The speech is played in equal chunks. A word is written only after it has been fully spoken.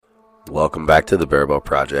Welcome back to the Barebow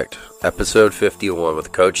Project, episode 51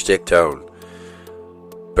 with Coach Dick Tone.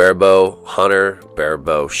 Barebow hunter,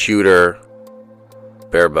 Barebow shooter,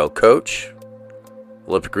 Barebow coach,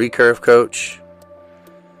 Olympic recurve coach,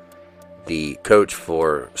 the coach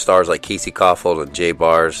for stars like Casey Caulfield and Jay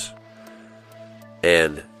Bars,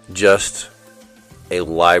 and just a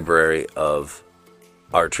library of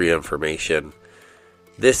archery information.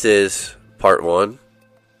 This is part one,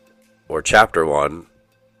 or chapter one,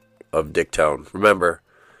 of Dick Tone. Remember,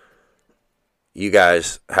 you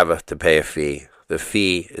guys have to pay a fee. The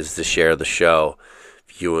fee is to share the show.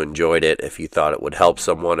 If you enjoyed it, if you thought it would help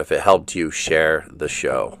someone, if it helped you, share the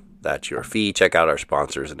show. That's your fee. Check out our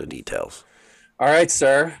sponsors and the details. All right,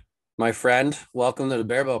 sir, my friend, welcome to the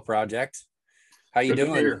Barebow Project. How you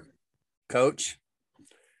doing, Coach?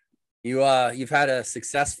 You've had a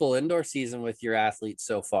successful indoor season with your athletes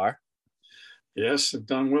so far. Yes, it's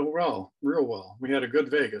done real well. We had a good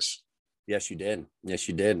Vegas. Yes, you did.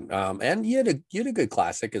 And you had a good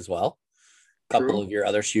classic as well. A couple of your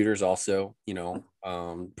other shooters also,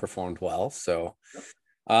 performed well. So,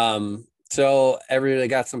 so everybody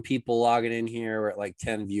got some people logging in here. We're at like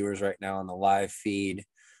 10 viewers right now on the live feed.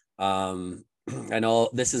 I know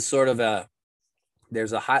this is sort of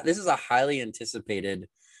this is a highly anticipated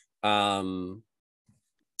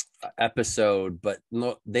episode, but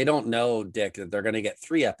no, they don't know, Dick, that they're going to get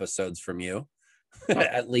 3 episodes from you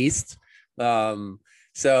at least.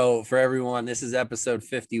 So for everyone, this is episode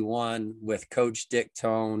 51 with Coach Dick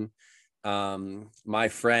Tone, my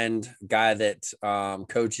friend, guy that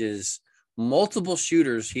coaches multiple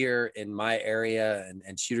shooters here in my area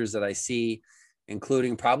and shooters that I see,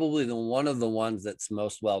 including probably one of the ones that's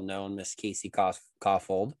most well known, Miss Casey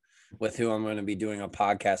Caulfield, with who I'm going to be doing a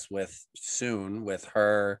podcast with soon, with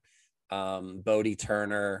her, Bodie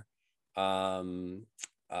Turner, Aaron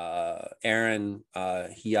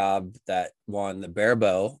Hiob, that won the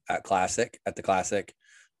Barebow at the Classic,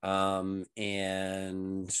 and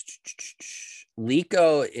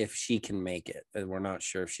Lico, if she can make it. And we're not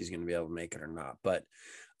sure if she's going to be able to make it or not, but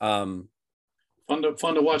fun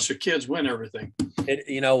to watch the kids win everything.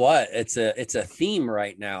 You know what? It's a theme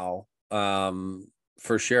right now.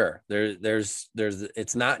 For sure. There's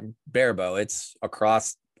it's not Barebow, it's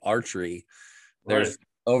across archery. There's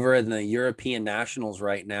over in the European Nationals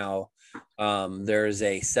right now. There's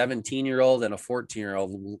a 17-year-old and a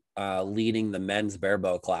 14-year-old leading the men's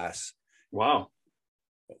Barebow class. Wow.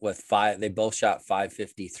 With 5, they both shot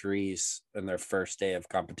 553s in their first day of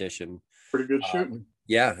competition. Pretty good shooting.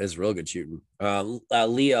 Yeah, it's real good shooting.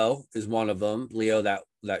 Leo is one of them. Leo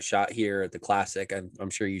that shot here at the Classic. I'm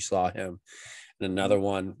sure you saw him. And another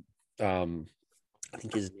one, I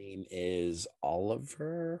think his name is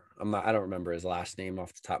Oliver. I don't remember his last name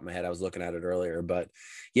off the top of my head. I was looking at it earlier, but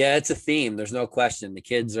yeah, it's a theme. There's no question. The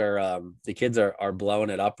kids are blowing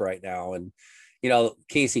it up right now. And,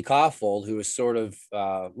 Casey Caulfield, who is sort of,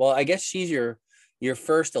 I guess she's your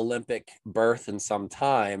first Olympic berth in some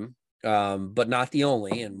time, but not the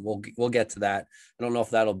only, and we'll get to that. I don't know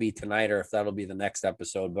if that'll be tonight or if that'll be the next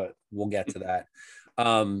episode, but we'll get to that.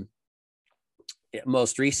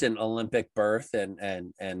 Most recent Olympic berth and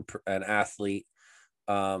an athlete.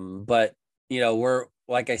 But we're,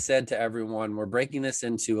 like I said to everyone, we're breaking this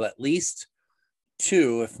into at least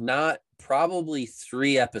 2, if not probably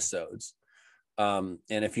 3 episodes. And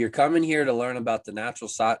if you're coming here to learn about the natural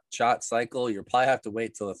shot cycle, you'll probably have to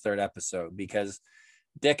wait till the 3rd episode, because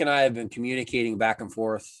Dick and I have been communicating back and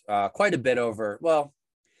forth quite a bit over,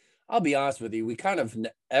 I'll be honest with you. We kind of,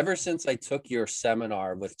 ever since I took your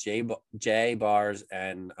seminar with Jay Bars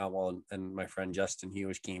and my friend Justin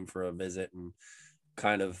Hughes came for a visit and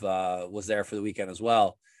kind of was there for the weekend as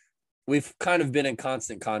well. We've kind of been in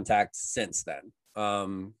constant contact since then.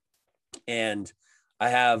 And I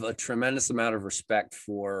have a tremendous amount of respect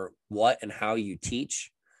for what and how you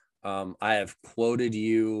teach. I have quoted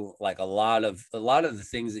you, like a lot of the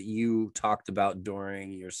things that you talked about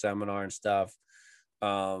during your seminar and stuff.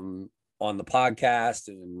 On the podcast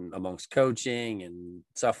and amongst coaching and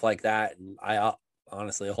stuff like that. And I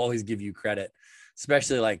honestly always give you credit,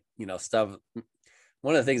 especially stuff.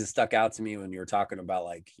 One of the things that stuck out to me when you were talking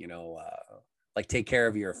about take care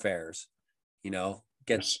of your affairs,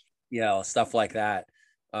 stuff like that.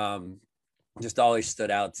 Just always stood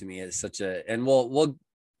out to me as such and I'm not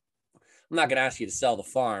going to ask you to sell the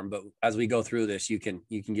farm, but as we go through this, you can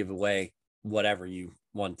give away whatever you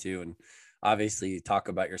want to. And obviously talk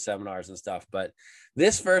about your seminars and stuff. But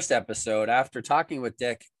this first episode, after talking with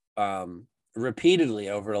Dick repeatedly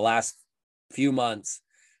over the last few months,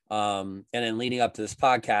 and then leading up to this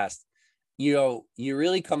podcast, you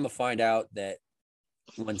really come to find out that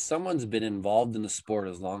when someone's been involved in the sport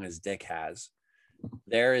as long as Dick has,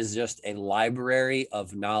 there is just a library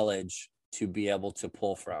of knowledge to be able to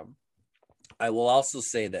pull from. I will also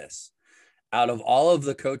say this: out of all of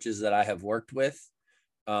the coaches that I have worked with,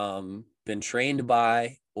 been trained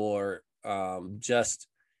by, or just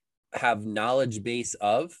have knowledge base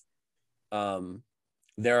of,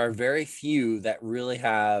 there are very few that really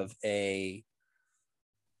have a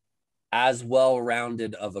as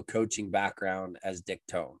well-rounded of a coaching background as Dick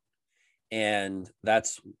Tone. And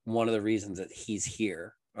that's one of the reasons that he's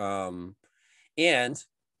here. And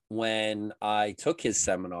when I took his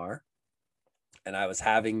seminar and I was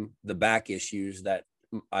having the back issues that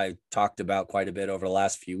I talked about quite a bit over the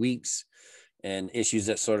last few weeks, and issues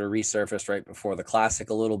that sort of resurfaced right before the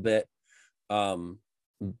classic a little bit,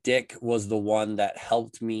 Dick was the one that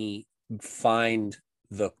helped me find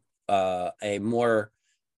the a more,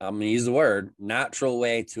 I'm going to use the word, natural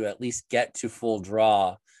way to at least get to full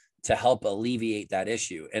draw to help alleviate that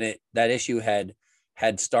issue. And that issue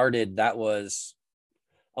had started, that was,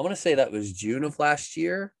 I want to say that was June of last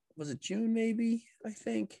year. Was it June maybe? I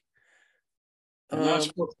think. Not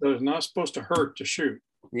supposed to hurt to shoot.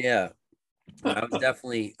 Yeah. I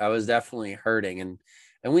was definitely hurting, and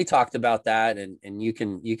we talked about that, and you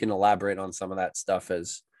can elaborate on some of that stuff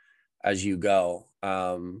as you go.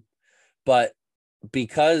 But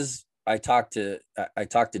because I talked to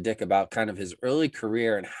Dick about kind of his early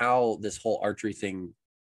career and how this whole archery thing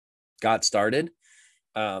got started,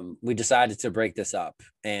 we decided to break this up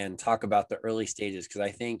and talk about the early stages, because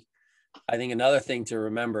I think another thing to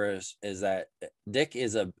remember is that Dick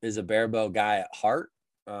is a barebow guy at heart.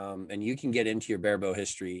 And you can get into your barebow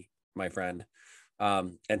history, my friend,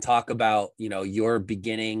 and talk about, your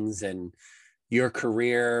beginnings and your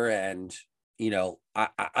career. And,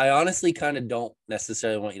 I honestly kind of don't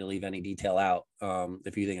necessarily want you to leave any detail out,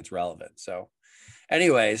 if you think it's relevant. So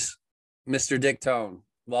anyways, Mr. Dick Tone,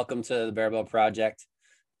 welcome to the Barebow Project.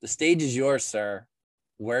 The stage is yours, sir.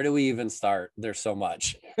 Where do we even start? There's so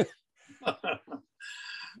much.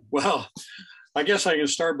 Well, I guess I can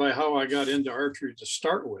start by how I got into archery to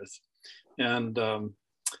start with. And, I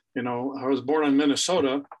was born in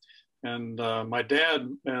Minnesota, and my dad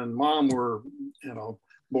and mom were,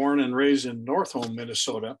 born and raised in North Home,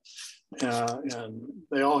 Minnesota. And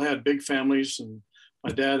they all had big families, and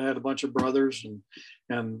my dad had a bunch of brothers,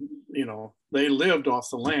 and they lived off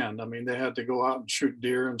the land. I mean, they had to go out and shoot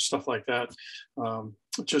deer and stuff like that,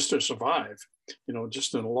 just to survive,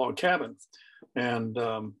 just in a log cabin. And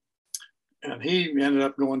he ended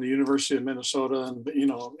up going to the University of Minnesota, and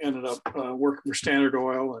ended up working for Standard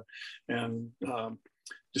Oil, and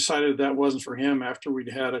decided that wasn't for him after we'd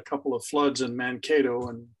had a couple of floods in Mankato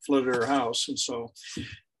and flooded our house. And so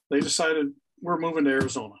they decided we're moving to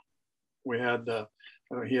Arizona. We had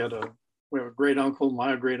we have a great uncle,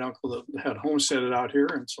 my great uncle, that had homesteaded out here,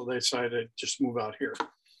 and so they decided to just move out here.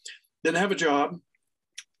 Didn't have a job,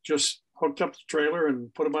 just hooked up the trailer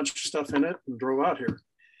and put a bunch of stuff in it and drove out here.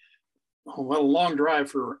 Well, a long drive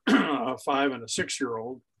for a 5 and a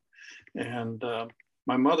 6-year-old. And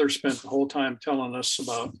my mother spent the whole time telling us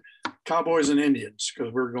about cowboys and Indians,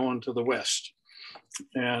 because we're going to the West.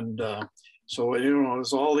 And so,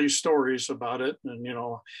 there's all these stories about it. And,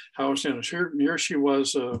 how here she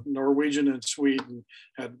was, Norwegian and Sweden,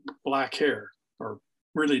 had black hair, or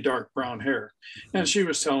really dark brown hair. And she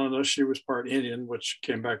was telling us she was part Indian, which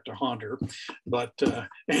came back to haunt her. But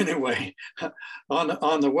anyway,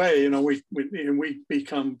 on the way, we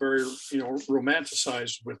become very,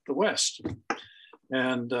 romanticized with the West.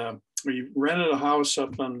 And we rented a house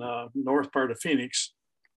up on the north part of Phoenix.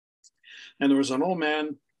 And there was an old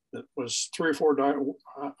man that was 3 or 4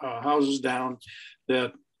 houses down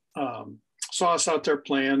that saw us out there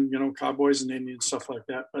playing, cowboys and Indians, stuff like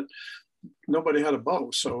that. But nobody had a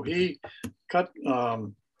bow. So he cut a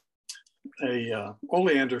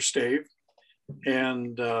oleander stave,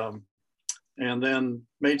 and then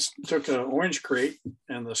took an orange crate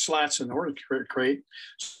and the slats in the orange crate,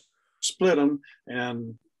 split them,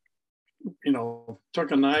 and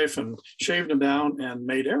took a knife and shaved them down and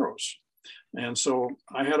made arrows. And so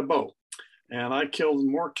I had a bow, and I killed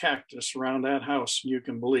more cactus around that house than you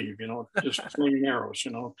can believe, just flinging arrows,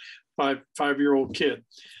 5-year-old kid.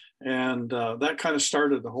 And that kind of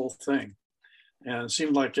started the whole thing. And it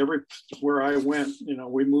seemed like where I went,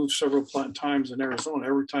 we moved several times in Arizona.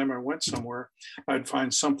 Every time I went somewhere, I'd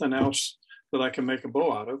find something else that I can make a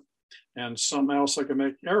bow out of, and something else I can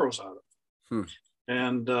make arrows out of.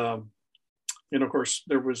 And of course,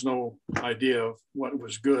 there was no idea of what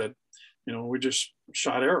was good. We just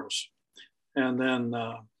shot arrows. And then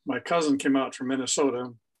my cousin came out from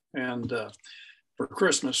Minnesota, and for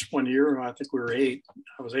Christmas one year. I think we were 8.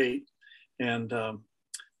 I was 8, and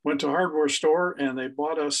went to a hardware store, and they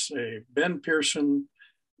bought us a Ben Pearson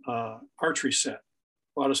archery set.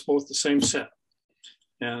 Bought us both the same set,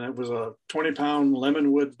 and it was a 20-pound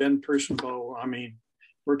lemonwood Ben Pearson bow. I mean,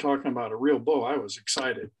 we're talking about a real bow. I was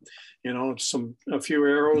excited, you know, a few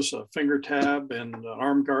arrows, a finger tab, and an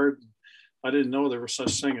arm guard. I didn't know there was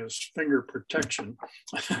such thing as finger protection.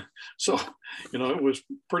 So, you know, it was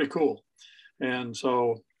pretty cool. And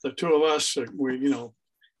so the two of us, we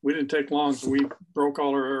didn't take long. We broke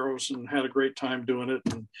all our arrows and had a great time doing it,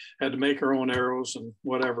 and had to make our own arrows and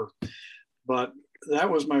whatever. But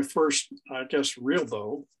that was my first, I guess, real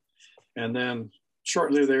bow. And then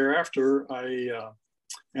shortly thereafter, I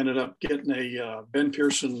ended up getting a Ben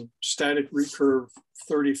Pearson static recurve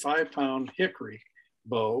 35-pound hickory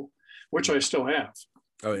bow, which I still have.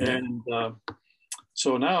 Oh, yeah. And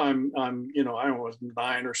so now I'm, you know, I was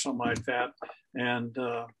 9 or something like that. And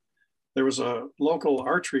there was a local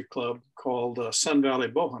archery club called Sun Valley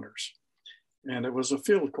Bowhunters. And it was a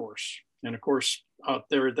field course. And of course, out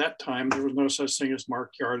there at that time, there was no such thing as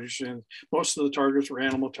mark yardage. And most of the targets were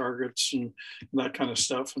animal targets and that kind of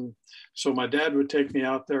stuff. And so my dad would take me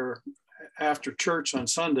out there after church on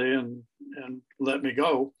Sunday and let me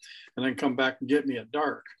go, and then come back and get me at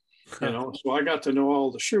dark. You know, so I got to know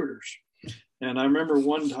all the shooters. And I remember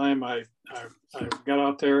one time I got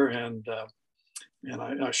out there and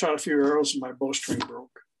I shot a few arrows and my bowstring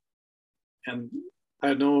broke. And I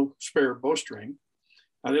had no spare bowstring.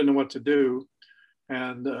 I didn't know what to do.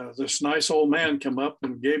 And this nice old man came up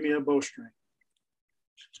and gave me a bowstring.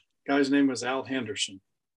 Guy's name was Al Henderson.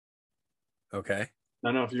 Okay. I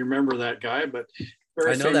don't know if you remember that guy, but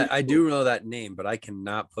I know that. I do know that name, but I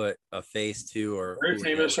cannot put a face to or. Very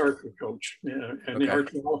famous archery coach, yeah, and the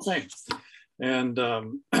archery Hall of Fame. And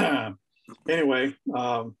anyway,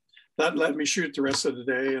 that let me shoot the rest of the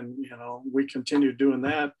day, and you know, we continued doing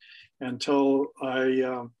that until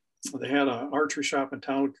they had an archery shop in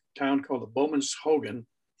town called the Bowman's Hogan,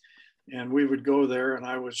 and we would go there, and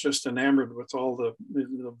I was just enamored with all the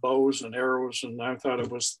bows and arrows, and I thought it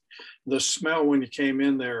was the smell when you came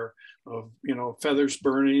in there of, you know, feathers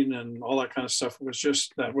burning and all that kind of stuff. It was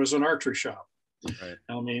just, that was an archery shop. Right.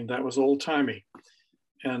 I mean, that was old timey.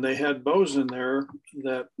 And they had bows in there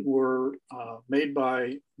that were made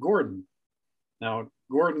by Gordon. Now,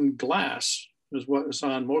 Gordon glass is what was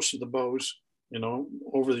on most of the bows, you know,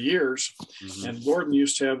 over the years. Mm-hmm. And Gordon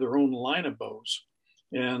used to have their own line of bows.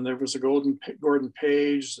 And there was a Gordon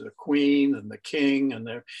Page, the Queen and the King, and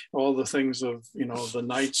all the things of, you know, the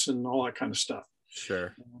knights and all that kind of stuff.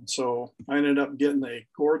 Sure. And so I ended up getting a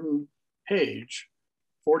Gordon Page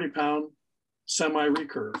 40-pound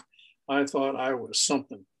semi-recurve. I thought I was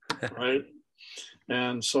something, right?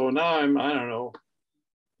 And so now I'm, I don't know,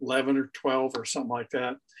 11 or 12 or something like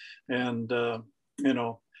that. And, you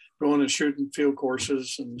know, going and shooting field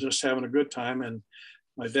courses and just having a good time. And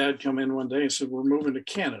my dad come in one day and said, we're moving to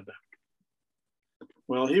Canada.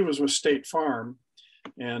 Well, he was with State Farm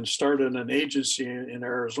and started an agency in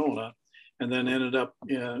Arizona, and then ended up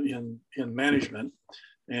in management.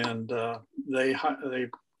 And they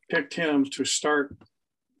picked him to start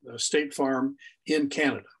State Farm in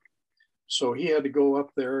Canada. So he had to go up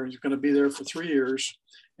there. He's going to be there for 3 years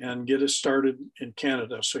and get it started in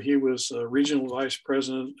Canada. So he was regional vice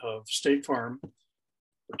president of State Farm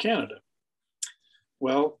for Canada.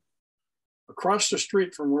 Well, across the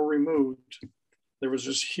street from where we moved, there was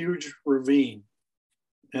this huge ravine.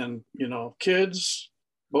 And, you know, kids,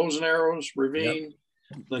 bows and arrows, ravine,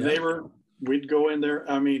 the neighbor, we'd go in there.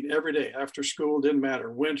 I mean, every day after school, didn't matter.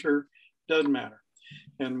 Winter, doesn't matter.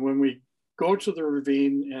 And when we go to the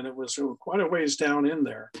ravine, and it was quite a ways down in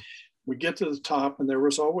there, we get to the top, and there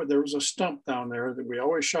was a stump down there that we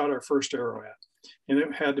always shot our first arrow at. And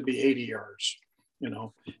it had to be 80 yards, you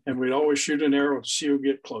know, and we'd always shoot an arrow to see who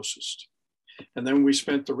get closest. And then we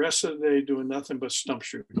spent the rest of the day doing nothing but stump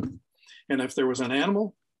shooting. And if there was an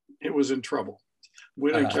animal, it was in trouble.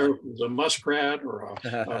 We didn't care if it was a muskrat or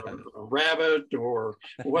a rabbit or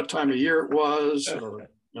what time of year it was, or,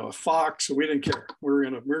 you know, a fox. We didn't care. We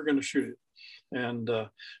were gonna shoot it. And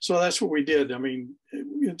so that's what we did. I mean,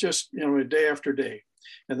 it just, you know, day after day.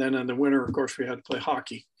 And then in the winter, of course, we had to play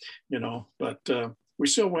hockey, you know, but we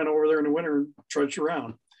still went over there in the winter and trudged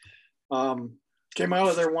around. Came out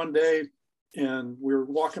of there one day, and we were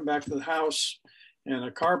walking back to the house, and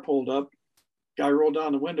a car pulled up. Guy rolled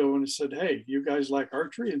down the window and he said, "Hey, you guys like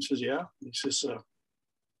archery?" And says, "Yeah." He says,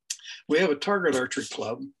 "We have a target archery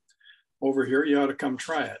club over here. You ought to come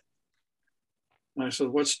try it." And I said,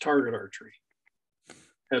 "What's target archery?"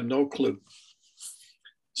 Had no clue.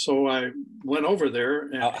 So I went over there.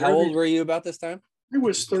 And how old were you about this time? I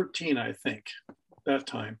was 13, I think, that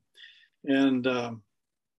time. And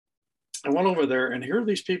I went over there, and here are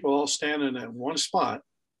these people all standing at one spot,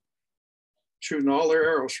 shooting all their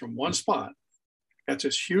arrows from one spot at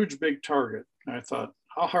this huge, big target. And I thought,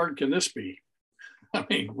 how hard can this be? I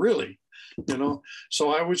mean, really, you know?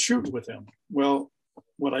 So I would shoot with them. Well,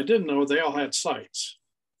 what I didn't know, they all had sights.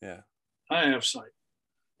 Yeah. I have sight,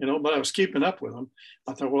 you know, but I was keeping up with them.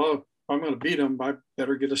 I thought, well, if I'm going to beat them, I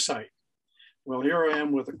better get a sight. Well, here I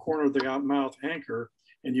am with a corner of the mouth anchor,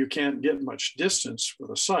 and you can't get much distance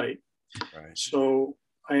with a sight. Right. So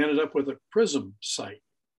I ended up with a prism sight,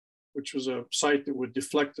 which was a sight that would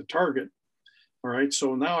deflect the target. All right.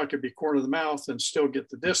 So now I could be corner of the mouth and still get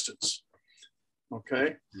the distance.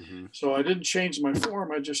 Okay. Mm-hmm. So I didn't change my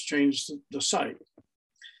form. I just changed the sight.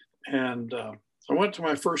 And I went to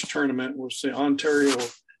my first tournament, was the Ontario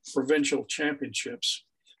Provincial Championships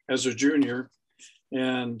as a junior.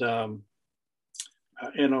 And,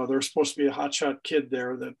 you know, there was supposed to be a hotshot kid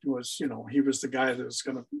there that was, you know, he was the guy that was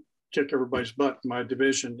going to kick everybody's butt in my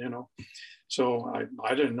division, you know. So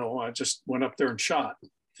I didn't know. I just went up there and shot.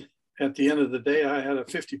 At the end of the day, I had a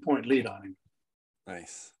 50-point lead on him.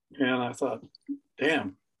 Nice. And I thought,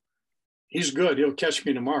 damn, he's good. He'll catch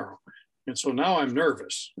me tomorrow. And so now I'm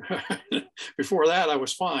nervous. Before that, I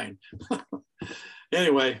was fine.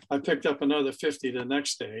 Anyway, I picked up another 50 the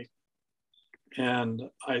next day. And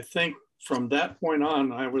I think from that point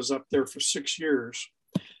on, I was up there for 6 years.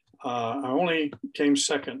 I only came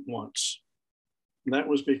second once. And that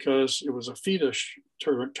was because it was a FIDA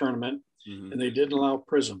tournament, Mm-hmm. and they didn't allow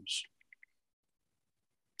prisms.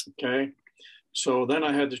 Okay. So then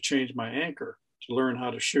I had to change my anchor to learn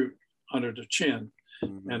how to shoot under the chin,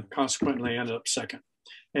 Mm-hmm. and consequently ended up second.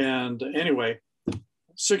 And anyway,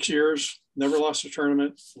 6 years, never lost a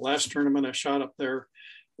tournament. The last tournament I shot up there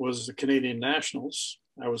was the Canadian Nationals.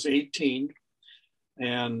 I was 18,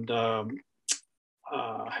 and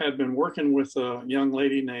had been working with a young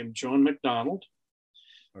lady named Joan McDonald.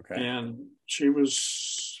 Okay. And she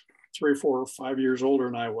was 3 or 4 or 5 years older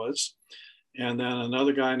than I was. And then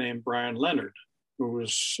another guy named Brian Leonard, who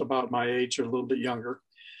was about my age or a little bit younger.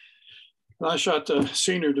 And I shot the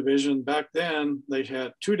senior division. Back then, they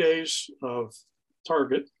had 2 days of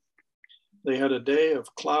target. They had a day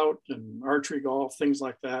of clout and archery golf, things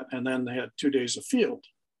like that. And then they had 2 days of field.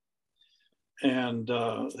 And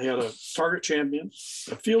they had a target champion,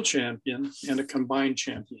 a field champion, and a combined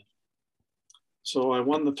champion. So I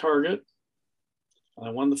won the target, I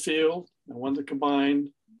won the field, I won the combined,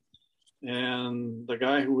 and the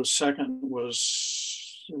guy who was second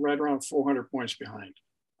was right around 400 points behind.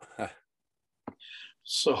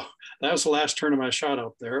 So that was the last tournament I shot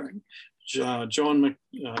out there. Joan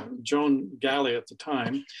Galley at the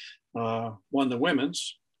time won the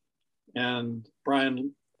women's, and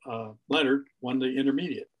Brian Leonard won the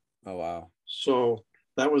intermediate. Oh, wow. So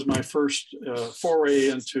that was my first foray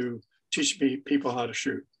into teaching people how to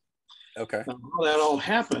shoot. Okay. Now, how that all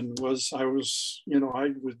happened was I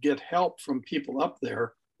would get help from people up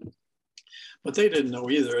there, but they didn't know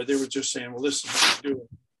either. They were just saying, well, this is how you do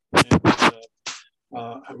it. And,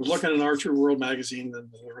 I was looking at Archery World magazine, and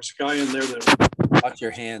there was a guy in there that... Watch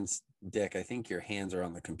your hands, Dick. I think your hands are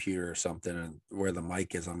on the computer or something, and where the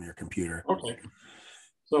mic is on your computer. Okay.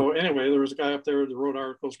 So anyway, there was a guy up there that wrote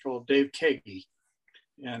articles called Dave Kagi,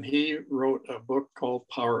 and he wrote a book called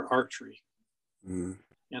Power Archery. Mm.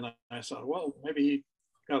 And I thought, well, maybe he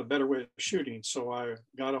got a better way of shooting. So I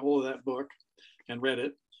got a hold of that book and read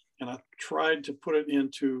it, and I tried to put it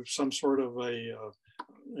into some sort of a,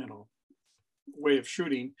 way of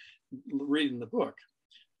shooting, reading the book.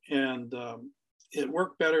 And it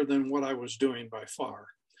worked better than what I was doing by far.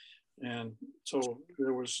 And so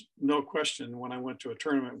there was no question when I went to a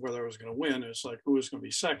tournament whether I was going to win. It's like, who was going to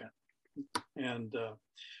be second? And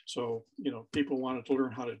so, people wanted to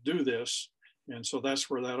learn how to do this. And so that's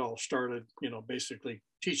where that all started, basically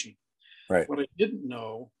teaching. Right. What I didn't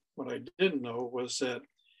know was that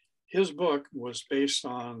his book was based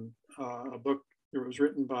on a book that was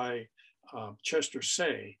written by Chester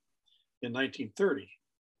Say in 1930.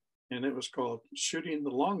 And it was called Shooting the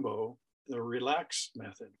Longbow, the Relaxed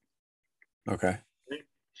Method. Okay.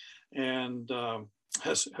 And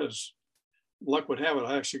as luck would have it,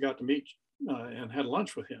 I actually got to meet and had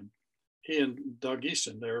lunch with him. He and Doug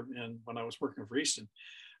Easton there, and when I was working for Easton,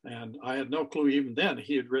 and I had no clue even then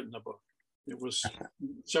he had written a book. It was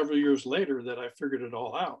several years later that I figured it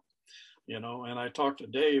all out, and I talked to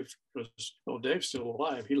Dave because Dave's still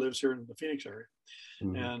alive. He lives here in the Phoenix area.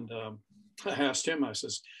 Mm-hmm. And I asked him, I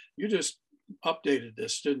says, you just updated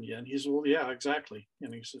this, didn't you? And he said, well, yeah, exactly.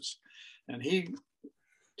 And he says, and he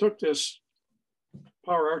took this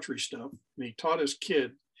power archery stuff, and he taught his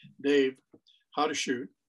kid, Dave, how to shoot.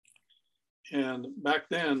 And back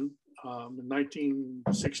then, in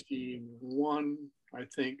 1961, I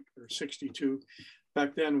think, or 62,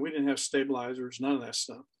 back then we didn't have stabilizers, none of that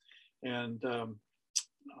stuff. And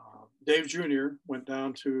Dave Jr. went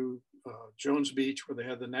down to Jones Beach where they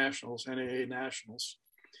had the nationals, NAA nationals,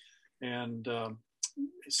 and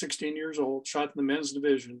 16 years old, shot in the men's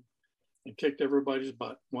division and kicked everybody's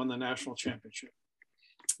butt, won the national championship.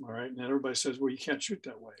 All right. And everybody says, well, you can't shoot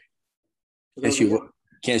that way.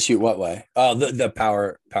 Can't shoot what way? Oh, the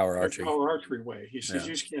power archery. Power archery way. He says,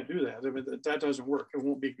 you just can't do that. I mean, that doesn't work. It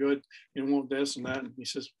won't be good. It won't this and that. And he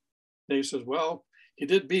says, Dave says, well, he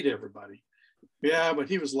did beat everybody. Yeah, but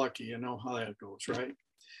he was lucky. You know how that goes, right?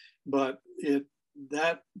 But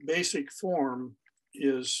that basic form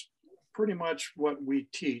is pretty much what we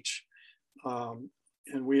teach. And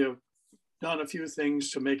we have done a few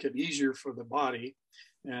things to make it easier for the body.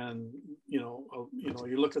 And, you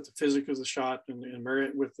look at the physics of the shot and marry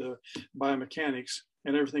it with the biomechanics,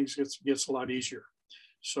 and everything gets a lot easier.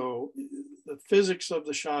 So the physics of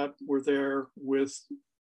the shot were there with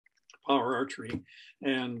power archery,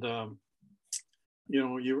 and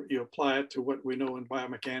you apply it to what we know in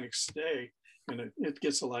biomechanics today, and it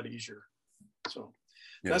gets a lot easier. So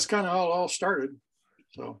that's kind of how it all started.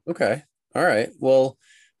 So okay, all right. Well,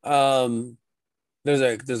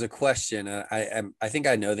 there's a question. I think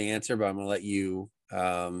I know the answer, but I'm gonna let you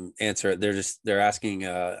answer it. They're asking.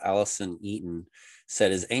 Allison Eaton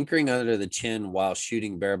said, "Is anchoring under the chin while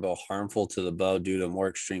shooting barebow harmful to the bow due to more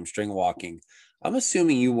extreme string walking?" I'm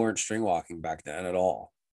assuming you weren't string walking back then at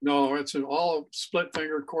all. No, it's an all split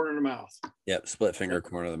finger, corner of the mouth. Yep, split finger,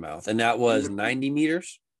 corner of the mouth, and that was 90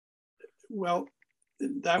 meters. Well,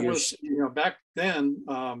 that was back then.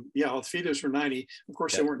 The fetus were 90. Of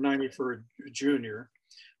course, they weren't 90 for a junior.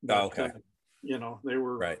 But, okay. They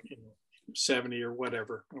were right. 70 or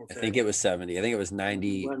whatever. Okay. I think it was 70. I think it was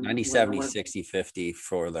 90, 70, 60, 50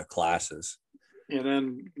 for the classes. And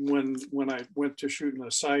then when I went to shooting a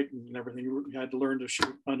sight and everything, you had to learn to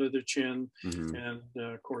shoot under the chin. Mm-hmm. And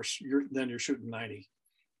of course, you're shooting 90.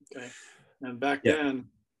 Okay. And back then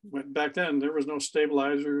there was no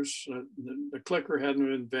stabilizers. The clicker hadn't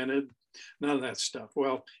been invented. None of that stuff.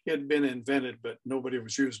 Well, it had been invented, but nobody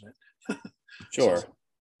was using it. Sure.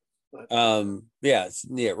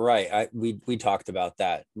 Right. We talked about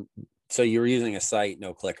that. So you were using a sight,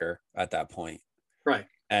 no clicker at that point. Right.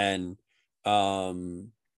 And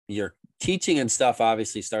your teaching and stuff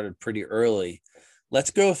obviously started pretty early. Let's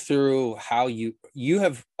go through how you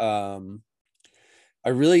have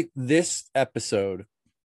this episode,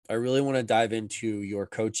 I really want to dive into your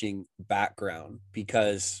coaching background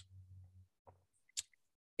because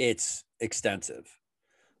it's extensive,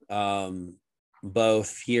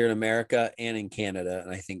 both here in America and in Canada.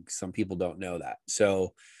 And I think some people don't know that.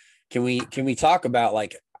 So can we talk about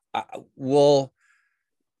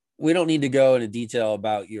we don't need to go into detail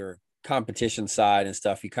about your competition side and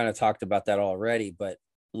stuff. You kind of talked about that already, but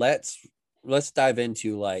let's dive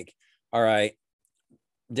into all right,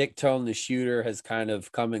 Dick Tone, the shooter, has kind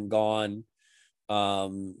of come and gone.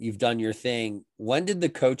 You've done your thing. When did the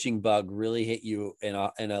coaching bug really hit you in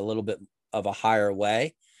a little bit of a higher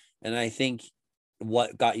way? And I think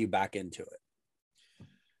what got you back into it?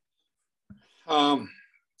 I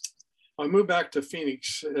moved back to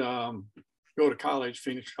Phoenix, go to college,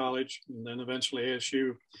 Phoenix College, and then eventually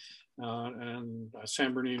ASU and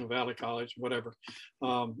San Bernardino Valley College, whatever.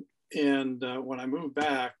 And when I moved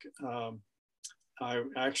back, I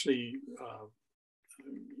actually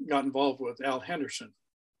got involved with Al Henderson.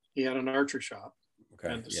 He had an archery shop.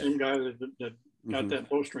 Okay. And the same guy that got that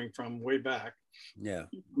bowstring from way back. Yeah.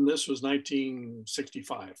 And this was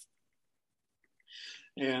 1965.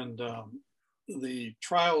 And the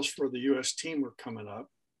trials for the U.S. team were coming up.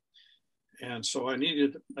 And so I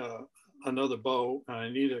needed another bow, and I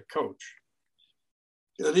needed a coach.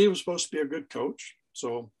 And he was supposed to be a good coach.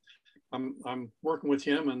 So I'm working with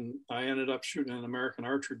him, and I ended up shooting an American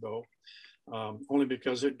archery bow, only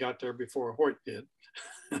because it got there before Hoyt did.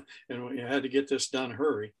 And we had to get this done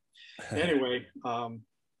hurry. Anyway,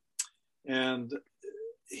 and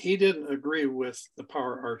he didn't agree with the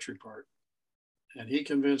power archery part. And he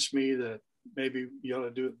convinced me that maybe you ought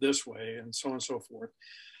to do it this way and so on and so forth.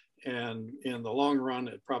 And in the long run,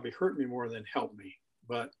 it probably hurt me more than helped me.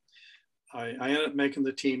 But I ended up making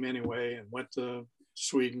the team anyway and went to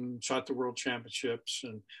Sweden, shot the world championships.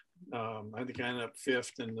 And I think I ended up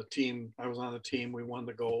fifth in the team. I was on the team. We won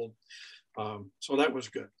the gold. So that was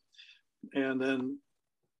good. And then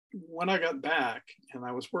when I got back and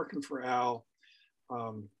I was working for Al,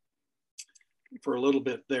 for a little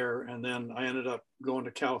bit there. And then I ended up going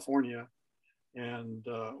to California, and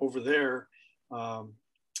over there,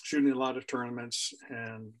 shooting a lot of tournaments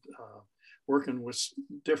and working with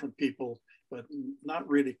different people, but not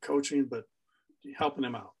really coaching, but helping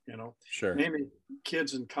them out, Sure. mainly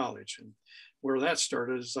kids in college. And where that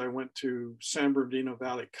started is I went to San Bernardino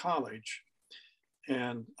Valley College,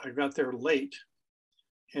 and I got there late.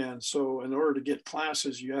 And so in order to get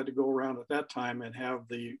classes, you had to go around at that time and have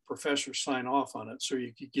the professor sign off on it so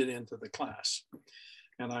you could get into the class.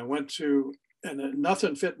 And I went to, and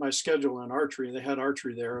nothing fit my schedule in archery. They had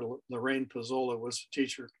archery there. Lorraine Pizzola was the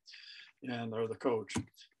teacher or the coach,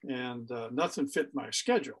 and nothing fit my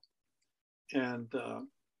schedule. And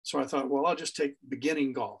so I thought, well, I'll just take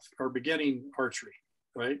beginning golf or beginning archery,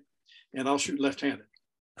 right? And I'll shoot left-handed,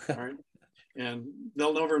 all right? And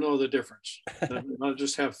they'll never know the difference. I'll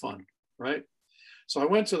just have fun, right? So I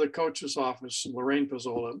went to the coach's office, Lorraine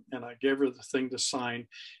Pizzola, and I gave her the thing to sign.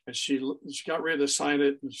 And she got ready to sign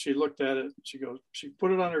it, and she looked at it. She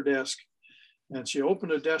put it on her desk, and she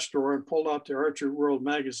opened a desk drawer and pulled out the Archery World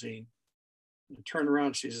magazine and turned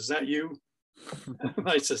around. She says, "Is that you?" And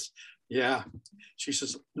I says, "Yeah." She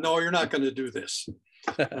says, "No, you're not going to do this."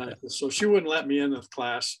 So she wouldn't let me into the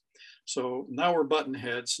class. So now we're button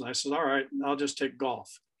heads. And I said, "All right, I'll just take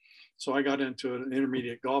golf." So I got into an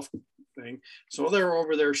intermediate golf thing. So they're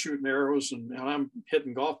over there shooting arrows, and I'm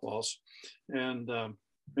hitting golf balls. And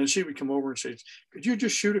she would come over and say, "Could you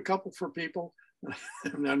just shoot a couple for people?"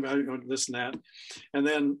 And I'm going this and that. And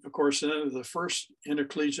then, of course, then the first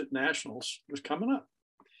intercollegiate nationals was coming up.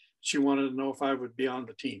 She wanted to know if I would be on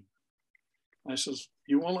the team. I says,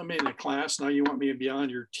 "You won't let me in the class. Now you want me to be on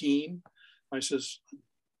your team?" I says,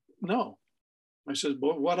 "No." I said,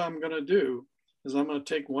 "But what I'm going to do is I'm going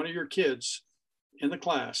to take one of your kids in the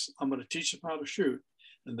class. I'm going to teach them how to shoot,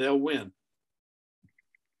 and they'll win."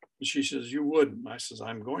 And she says, "You wouldn't." I says,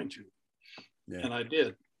 "I'm going to." Yeah. And I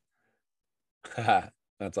did.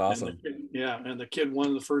 That's awesome. And the kid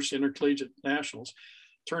won the first intercollegiate nationals.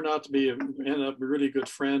 Turned out to be ended up a really good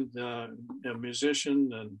friend, a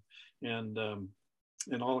musician, and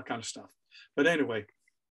all that kind of stuff. But anyway,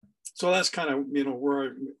 so that's kind of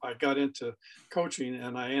where I got into coaching,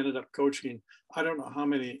 and I ended up coaching I don't know how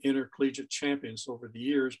many intercollegiate champions over the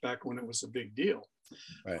years, back when it was a big deal.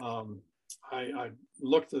 Right. I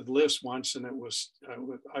looked at the list once, and it was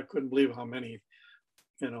I couldn't believe how many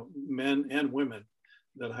men and women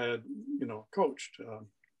that I had coached.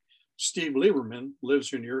 Steve Lieberman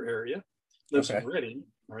lives in your area, lives in Redding.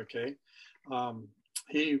 Okay.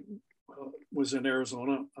 He was in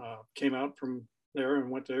Arizona, came out from there and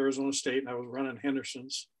went to Arizona State, and I was running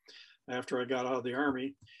Henderson's after I got out of the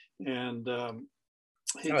Army. And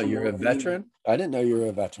you're a veteran? I didn't know you were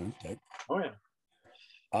a veteran, Dick. Oh, yeah.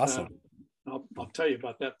 Awesome. I'll tell you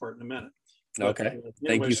about that part in a minute. Okay.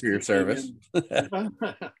 Thank you for your service.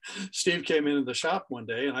 Steve came into the shop one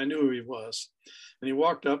day, and I knew who he was. And he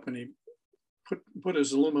walked up and he put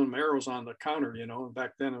his aluminum arrows on the counter, and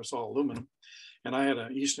back then it was all aluminum. And I had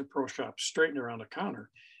an Eastern Pro Shop straightener on the counter.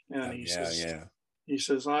 And he says,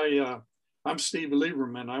 "I'm Steve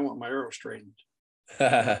Lieberman. I want my arrow straightened."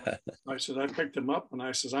 I said, I picked him up, and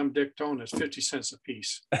I says, "I'm Dick Tone. It's 50 cents a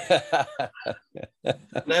piece."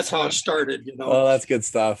 That's how it started, Oh, that's good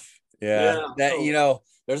stuff. Yeah.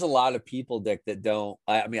 There's a lot of people, Dick, that don't.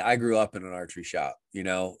 I mean, I grew up in an archery shop,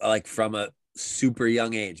 like from a super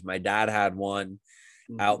young age. My dad had one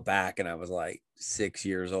out back, and I was like 6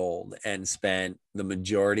 years old, and spent the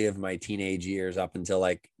majority of my teenage years up until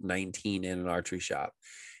like 19 in an archery shop.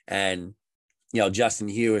 And Justin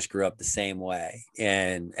Hewish grew up the same way,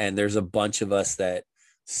 and there's a bunch of us that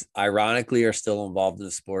ironically are still involved in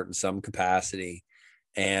the sport in some capacity.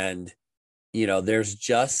 And there's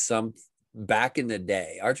just some, back in the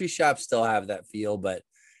day, archery shops still have that feel, but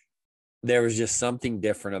there was just something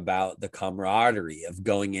different about the camaraderie of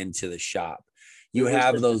going into the shop. You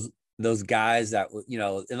have those guys that,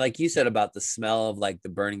 and like you said about the smell of like the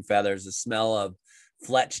burning feathers, the smell of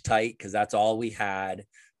Fletch tight, because that's all we had.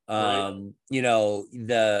 Right.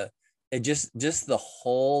 Just the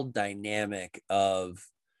whole dynamic of,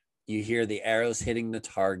 you hear the arrows hitting the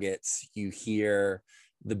targets, you hear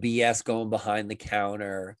the BS going behind the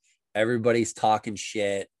counter, everybody's talking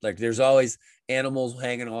shit. Like there's always animals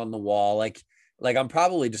hanging on the wall. Like I'm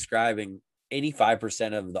probably describing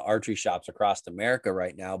 85% of the archery shops across America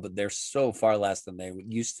right now, but they're so far less than they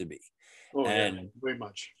used to be. Oh, and yeah, way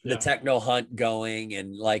much. Yeah. The techno hunt going,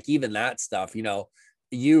 and like even that stuff,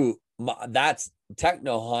 that's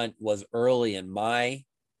techno hunt was early in my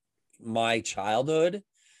childhood,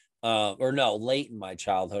 or no, late in my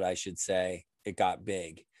childhood, I should say. It got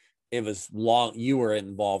big. it was long, you were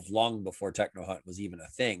involved long before Techno Hunt was even a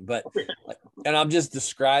thing. But like, and I'm just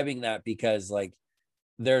describing that because like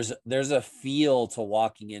there's a feel to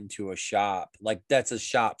walking into a shop, like that's a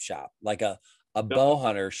shop, like a bow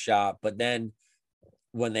hunter shop. But then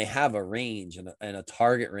when they have a range and a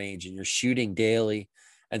target range and you're shooting daily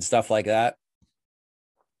and stuff like that,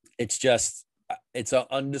 it's an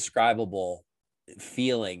undescribable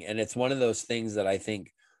feeling. And it's one of those things that I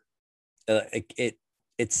think it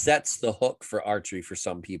sets the hook for archery for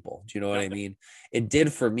some people. Do you know what I mean? It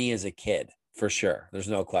did for me as a kid, for sure. There's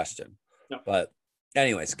no question. But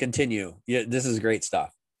anyways, continue. Yeah, this is great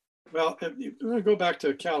stuff. Well, I'm going to go back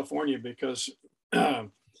to California because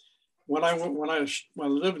when I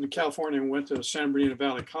lived in California and went to San Bernardino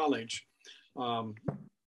Valley College,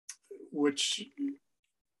 which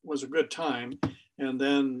was a good time, and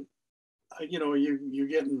then you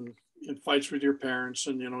get in fights with your parents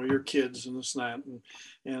and your kids and this and that,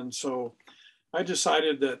 and so I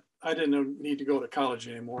decided that I didn't need to go to college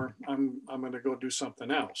anymore. I'm going to go do something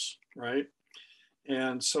else, right?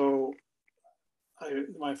 And so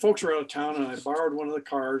my folks were out of town, and I borrowed one of the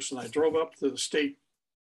cars, and I drove up to the state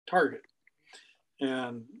target.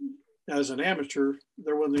 And as an amateur,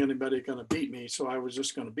 there wasn't anybody going to beat me, so I was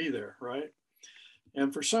just going to be there, right?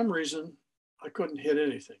 And for some reason, I couldn't hit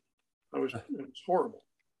anything. It was horrible,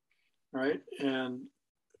 right? And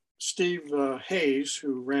Steve Hayes,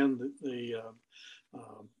 who ran the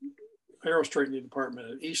arrow straightening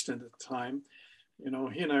department at Easton at the time, he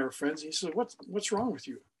and I were friends. He said, "What's wrong with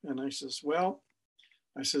you?" And I says, "Well,"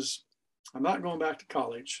 I says, "I'm not going back to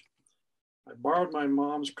college. I borrowed my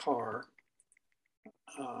mom's car.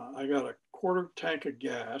 I got a quarter tank of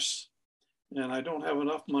gas, and I don't have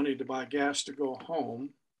enough money to buy gas to go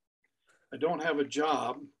home. I don't have a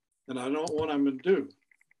job, and I don't know what I'm going to do."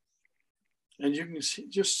 And you can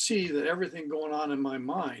just see that everything going on in my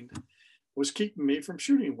mind was keeping me from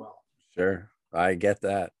shooting well. Sure, I get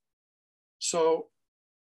that. So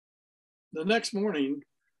the next morning,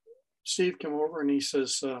 Steve came over and he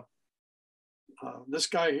says, "This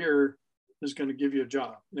guy here is going to give you a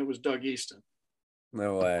job." And it was Doug Easton.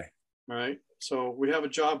 No way. All right. "So we have a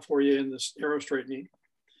job for you in this arrow straightening."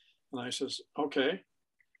 And I says, "Okay."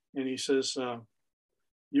 And he says,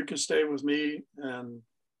 "You can stay with me and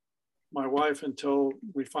my wife until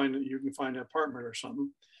you can find an apartment or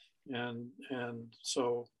something. And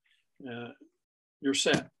so you're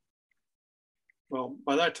set." Well,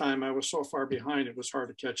 by that time I was so far behind, it was hard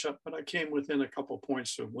to catch up, but I came within a couple of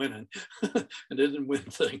points of winning. I didn't win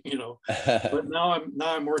the thing, but now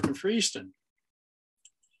I'm working for Easton.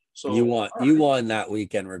 So you won that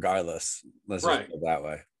weekend regardless. Let's right. just put it that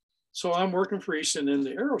way. So I'm working for Easton in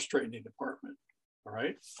the arrow straightening department. All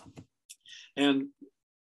right. And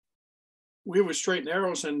we would straighten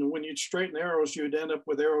arrows, and when you'd straighten arrows, you'd end up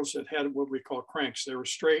with arrows that had what we call cranks. They were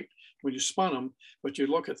straight when you spun them, but you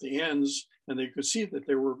look at the ends and they could see that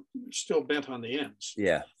they were still bent on the ends.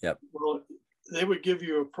 Yeah. Yep. Well, they would give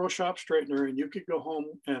you a pro shop straightener, and you could go home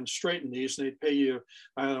and straighten these, and they'd pay you,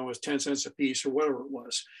 I don't know, it was 10 cents a piece or whatever it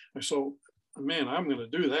was. And so, man, I'm going to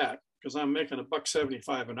do that because I'm making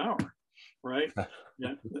 $1.75 an hour, right?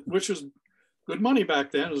 Yeah, which was good money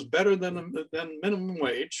back then. It was better than minimum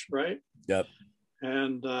wage, right? Yep.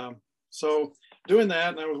 And so doing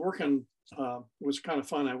that, and I was working, it was kind of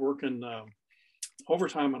fun. I worked in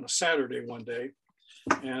overtime on a Saturday one day,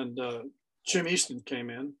 and Jim Easton came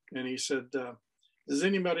in and he said, "Does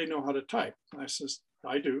anybody know how to type?" I says,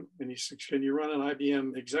 "I do." And he said, "Can you run an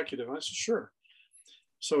IBM executive?" I said, "Sure."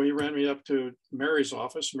 So he ran me up to Mary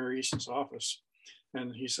Easton's office.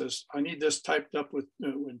 And he says, "I need this typed up with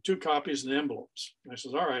 2 copies and envelopes." I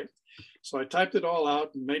says, "All right." So I typed it all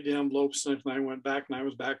out and made the envelopes, and I went back, and I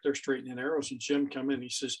was back there straightening arrows, and Jim come in. He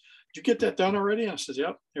says, "Did you get that done already?" I says,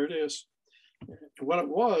 "Yep, here it is." And what it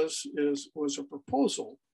was a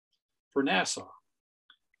proposal for NASA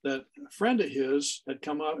that a friend of his had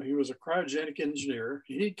come up. He was a cryogenic engineer.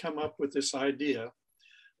 He'd come up with this idea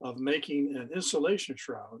of making an insulation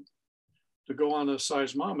shroud to go on a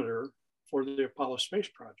seismometer for the Apollo space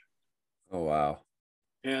project. Oh, wow.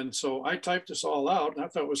 And so I typed this all out, and I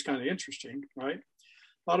thought it was kind of interesting, right?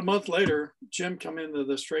 About a month later, Jim come into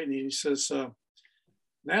the straightening, and he says,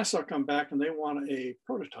 NASA come back and they want a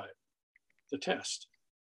prototype to test.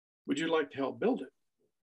 Would you like to help build it?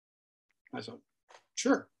 I thought,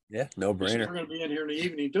 sure. Yeah, no brainer. We're going to be in here in the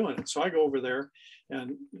evening doing it. So I go over there,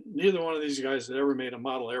 and neither one of these guys had ever made a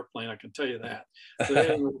model airplane, I can tell you that. So they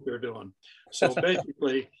didn't know what they're doing. So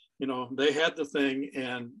basically, they had the thing,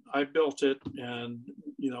 and I built it, and,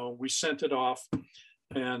 we sent it off.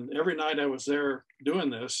 And every night I was there doing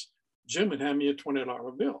this, Jim would hand me a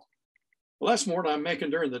 $20 bill. well, that's more than I'm making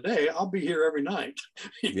during the day. I'll be here every night.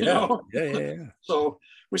 You Yeah. know? Yeah. So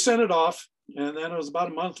we sent it off. And then it was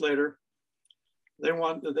about a month later,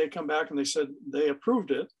 they come back and they said they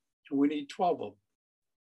approved it and we need 12 of them.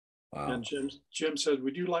 Wow. And Jim said,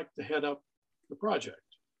 would you like to head up the project?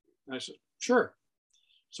 And I said, sure.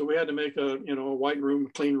 So we had to make a white room, a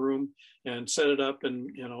clean room, and set it up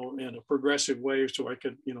in a progressive way so I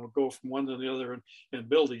could, go from one to the other and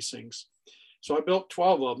build these things. So I built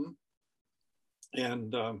 12 of them,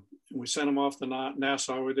 and we sent them off to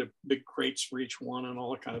Nassau. We did big crates for each one and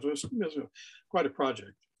all that kind of. It was quite a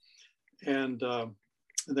project. And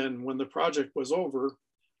then when the project was over,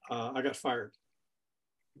 I got fired.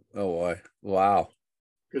 Oh boy! Wow.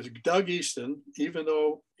 Because Doug Easton, even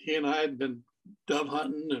though he and I had been dove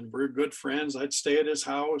hunting and we're good friends, I'd stay at his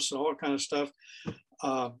house, all kind of stuff.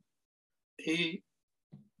 He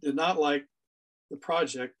did not like the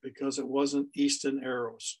project because it wasn't Easton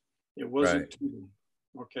arrows. It wasn't tubing.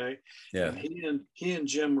 Okay. Yeah. And he and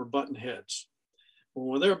Jim were butting heads. Well,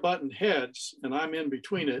 when they're butting heads and I'm in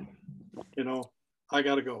between it, I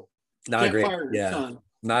got to go. Not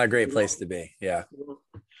a great place to be. Yeah.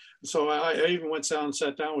 So I even went down and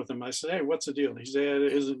sat down with him. I said, hey, what's the deal? He said,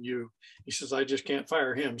 it isn't you. He says, I just can't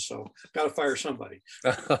fire him. So got to fire somebody.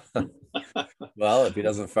 Well, if he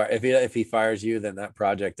doesn't fire, if he fires you, then that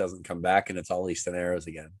project doesn't come back and it's all Easton arrows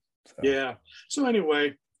again. So. Yeah. So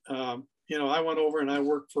anyway, I went over and I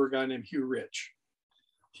worked for a guy named Hugh Rich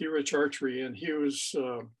Archery. And he was,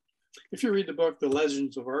 if you read the book, The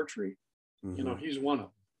Legends of Archery, he's one of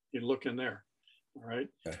them. You look in there. All right.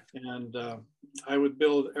 Okay. And I would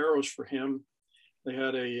build arrows for him. They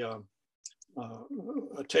had a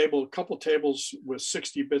couple tables with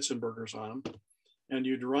 60 Bitzenbergers on them. And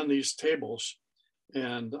you'd run these tables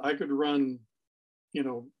and I could run,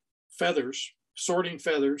 feathers, sorting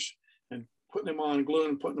feathers and putting them on, gluing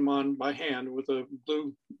and putting them on by hand with a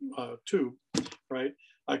glue tube, right?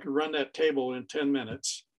 I could run that table in 10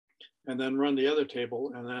 minutes and then run the other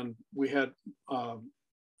table. And then we had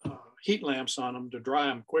heat lamps on them to dry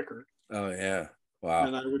them quicker. Oh yeah. Wow.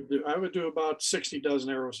 And I would do about 60 dozen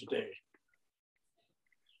arrows a day.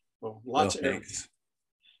 Well, lots of arrows.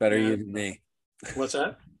 Better you than me. What's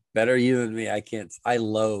that? Better you than me. I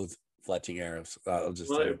loathe fletching arrows.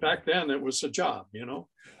 Back then it was a job,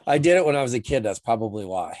 I did it when I was a kid. That's probably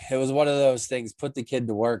why. It was one of those things, put the kid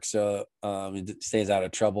to work so it stays out of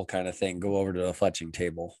trouble kind of thing. Go over to the fletching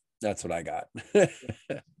table. That's what I got.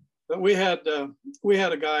 But we had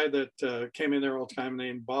a guy that came in there all the time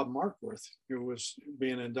named Bob Markworth, who was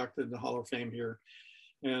being inducted in the Hall of Fame here.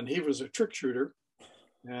 And he was a trick shooter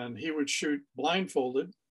and he would shoot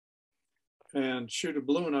blindfolded and shoot a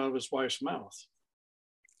balloon out of his wife's mouth.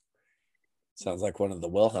 Sounds like one of the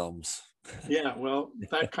Wilhelms. Yeah, well,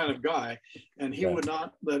 that kind of guy. And he would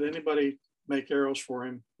not let anybody make arrows for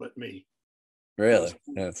him but me. Really?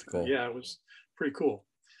 That's cool. Yeah, it was pretty cool.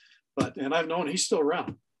 And I've known he's still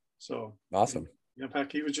around. So awesome. In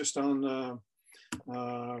fact, he was just on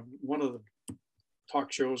one of the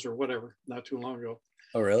talk shows or whatever not too long ago.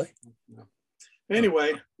 Oh, really? Yeah.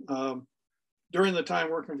 Anyway, during the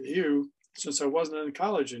time working for you, since I wasn't in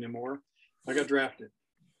college anymore, I got drafted.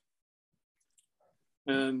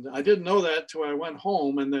 And I didn't know that till I went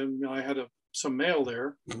home, and then I had some mail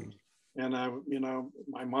there, and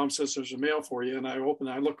my mom says there's a mail for you, and I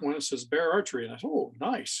looked one, it says Bear Archery, and I said, oh,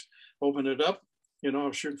 nice. Opened it up. I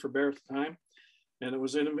was shooting for bear at the time, and it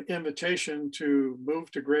was an invitation to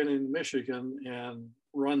move to Grayling, Michigan, and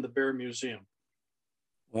run the Bear Museum.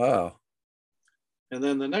 Wow. And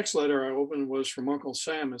then the next letter I opened was from Uncle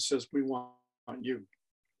Sam. It says, we want you.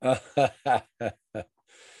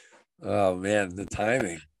 Oh man, the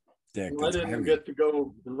timing. Dick, well, I didn't get to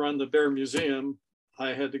go and run the Bear Museum.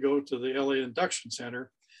 I had to go to the LA Induction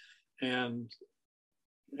Center and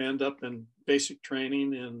end up in basic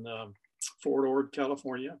training in Fort Ord,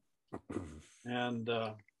 California. And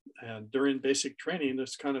during basic training,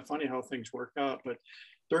 it's kind of funny how things work out, but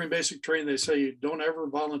during basic training, they say you don't ever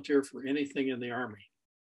volunteer for anything in the Army.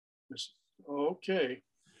 I said, okay,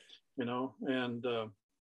 and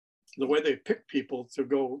the way they pick people to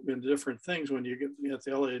go into different things when you get at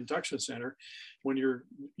the LA Induction Center, when you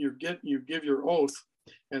give your oath,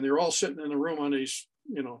 and they're all sitting in a room on these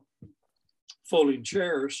folding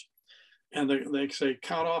chairs, and they say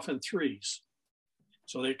count off in threes.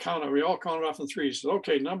 So we all count off in threes.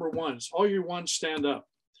 Okay, number ones, all you ones stand up.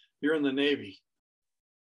 You're in the Navy.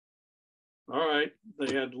 All right,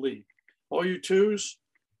 they had to leave. All you twos,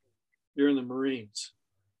 you're in the Marines.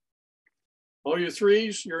 All you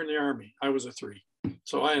threes, you're in the Army. I was a 3,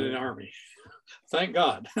 so I am in the Army. Thank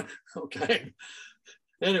God. Okay.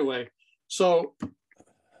 Anyway, so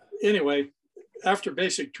anyway, after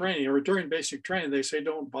basic training or during basic training, they say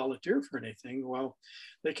don't volunteer for anything. Well,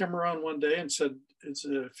 they came around one day and said,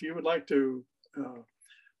 if you would like to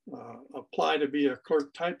apply to be a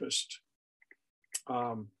clerk typist,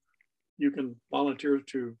 you can volunteer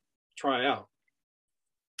to try out.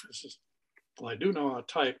 I says, well, I do know how to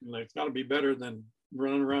type, and it's got to be better than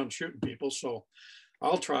running around shooting people. So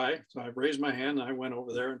I'll try. So I raised my hand and I went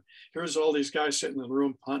over there, and here's all these guys sitting in the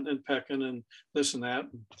room hunting and pecking and this and that.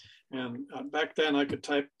 And back then I could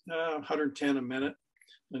type 110 a minute.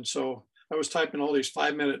 And so I was typing all these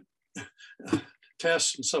 5-minute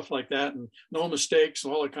tests and stuff like that, and no mistakes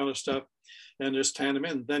and all that kind of stuff, and just hand them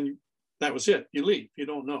in. Then that was it. You leave. You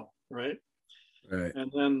don't know, right? Right.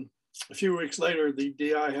 And then a few weeks later, the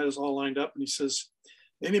DI had us all lined up, and he says,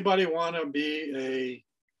 anybody want to be a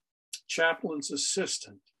chaplain's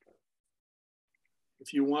assistant?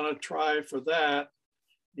 If you want to try for that,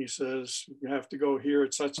 he says, you have to go here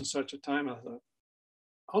at such and such a time. I thought,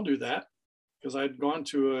 I'll do that, because I'd gone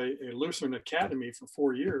to a Lutheran academy for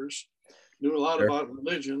 4 years, knew a lot about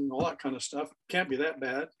religion, all that kind of stuff. Can't be that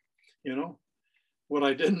bad, you know. What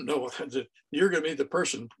I didn't know was that you're going to be the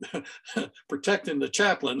person protecting the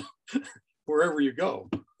chaplain wherever you go.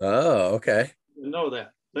 Oh, okay. You know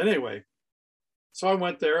that. But anyway, so I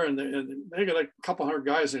went there, and they got a couple hundred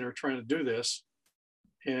guys in there trying to do this.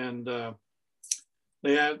 And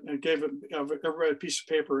they gave everybody a piece of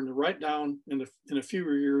paper and to write down in a few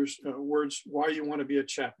words why you want to be a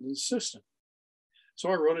chaplain assistant. So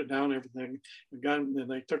I wrote it down, everything. And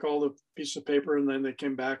they took all the pieces of paper, and then they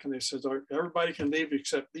came back and they said, everybody can leave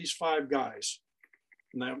except these 5 guys.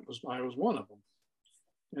 And I was one of them.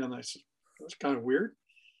 And I said, that's kind of weird.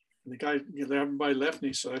 And the guy, everybody left, and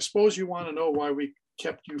he said, I suppose you want to know why we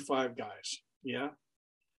kept you 5 guys. Yeah.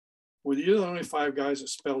 Well, you're the only 5 guys that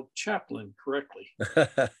spelled chaplain correctly.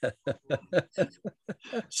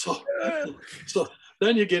 So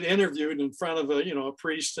then you get interviewed in front of a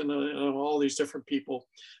priest and all these different people,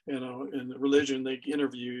 in the religion. They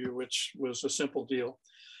interview you, which was a simple deal,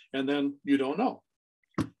 and then you don't know.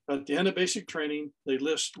 At the end of basic training, they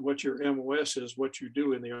list what your MOS is, what you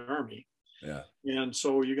do in the Army. Yeah. And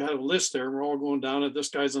so you got a list there. We're all going down it. This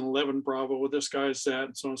guy's an 11 Bravo, this guy's that,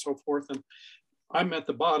 and so on and so forth. And I'm at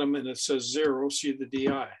the bottom, and it says 0, see the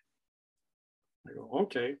DI. I go,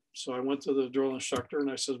 okay. So I went to the drill instructor,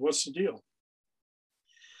 and I said, what's the deal?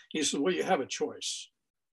 He said, well, you have a choice.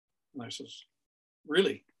 And I says,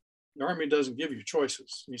 really? The Army doesn't give you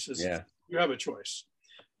choices. And he says, yeah, you have a choice.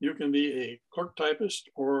 You can be a clerk typist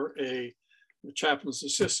or a chaplain's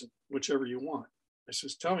assistant, whichever you want. I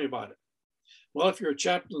says, tell me about it. Well, if you're a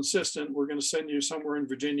chaplain assistant, we're going to send you somewhere in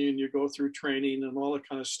Virginia, and you go through training and all that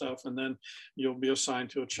kind of stuff, and then you'll be assigned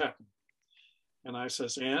to a chaplain. And I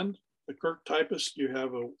says, and the clerk typist, you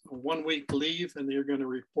have a 1-week leave, and you're going to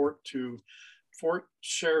report to Fort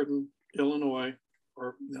Sheridan, Illinois,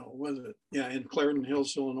 or no, was it? Yeah, in Clarendon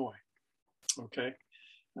Hills, Illinois. Okay.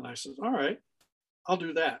 And I says, all right, I'll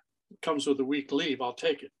do that. It comes with a week leave. I'll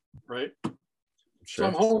take it. Right. Sure. So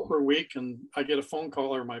I'm home for a week, and I get a phone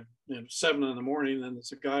call, or 7 in the morning, and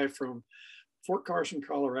it's a guy from Fort Carson,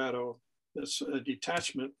 Colorado. That's a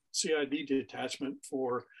detachment, CID detachment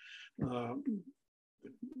for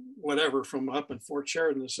whatever from up in Fort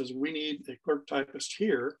Sheridan, that says, we need a clerk typist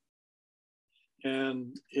here,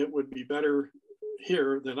 and it would be better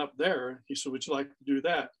here than up there. He said, would you like to do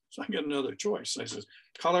that? So I get another choice. I says,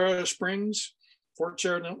 Colorado Springs, Fort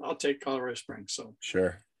Sheridan, I'll take Colorado Springs. So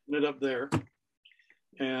sure, ended up there,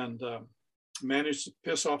 and managed to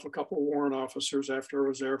piss off a couple of warrant officers after I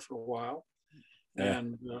was there for a while. Yeah.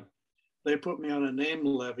 And they put me on a name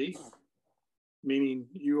levy, meaning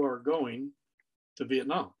you are going to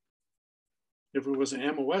Vietnam. If it was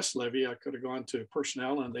an MOS levy, I could have gone to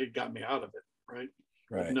personnel and they got me out of it, right?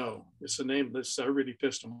 Right. But no, it's a name list. I really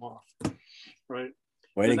pissed them off, right?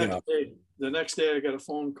 The next day, I got a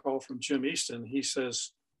phone call from Jim Easton. He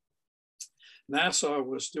says, NASA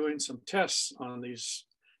was doing some tests on these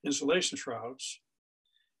insulation shrouds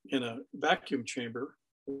in a vacuum chamber.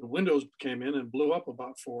 The windows came in and blew up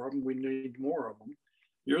about 4 of them. We need more of them.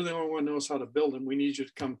 You're the only one who knows how to build them. We need you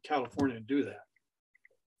to come to California and do that.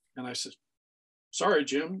 And I said, sorry,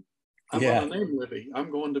 Jim, I'm on a name levy.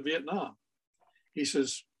 I'm going to Vietnam. He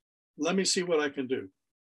says, let me see what I can do.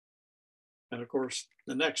 And of course,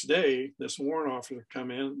 the next day, this warrant officer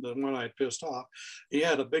come in, the one I had pissed off. He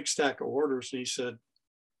had a big stack of orders, and he said,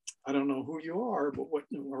 I don't know who you are, but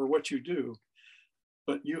what you do,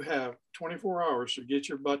 but you have 24 hours to get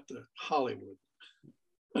your butt to Hollywood.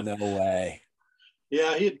 No way.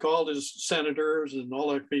 Yeah, he had called his senators and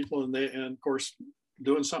all that people, and of course,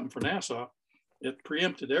 doing something for NASA, it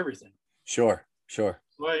preempted everything. Sure.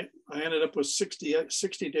 I ended up with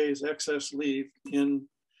 60 days excess leave in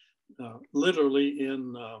literally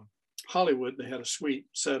in Hollywood. They had a suite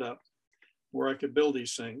set up where I could build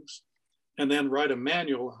these things and then write a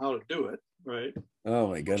manual how to do it, right? Oh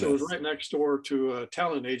my goodness. So it was right next door to a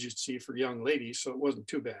talent agency for young ladies, so it wasn't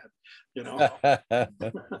too bad, you know.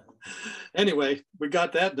 Anyway, we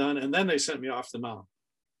got that done, and then they sent me off to Nam.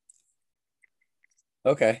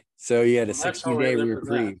 Okay, so you had a Well, 60-day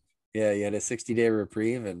reprieve. Yeah, you had a 60-day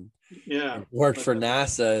reprieve, and worked for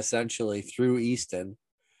NASA essentially through Easton.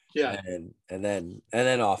 Yeah, and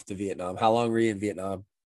then off to Vietnam. How long were you in Vietnam?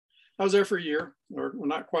 I was there for a year, or well,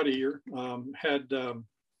 not quite a year.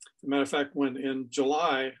 As a matter of fact, when in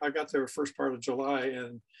July, I got there first part of July,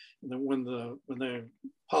 and then when the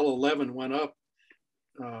Apollo 11 went up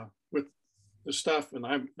with the stuff,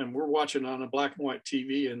 and we're watching on a black and white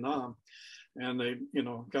TV in Nam, and they,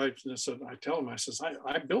 guys said, I tell them, I says,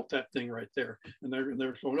 I built that thing right there, and they're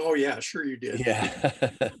going, oh yeah, sure you did, yeah,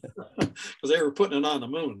 because they were putting it on the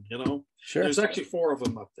moon, Sure. There's actually 4 of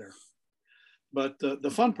them up there, but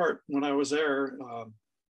the fun part when I was there,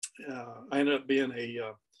 I ended up being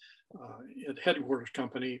at headquarters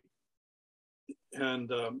company,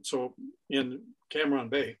 and so in Cameron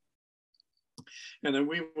Bay, and then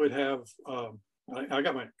we would have I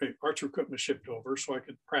got my archer equipment shipped over so I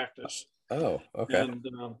could practice. Oh, okay.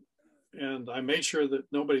 And I made sure that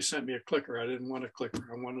nobody sent me a clicker. I didn't want a clicker.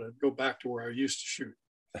 I wanted to go back to where I used to shoot.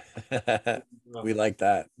 We like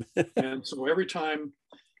that. And so every time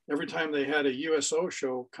they had a USO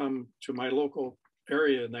show come to my local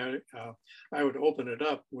area, and I would open it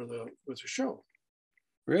up with a show.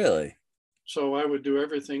 Really? So I would do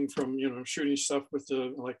everything from shooting stuff with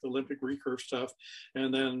the Olympic recurve stuff,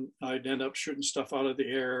 and then I'd end up shooting stuff out of the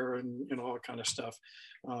air and all kind of stuff,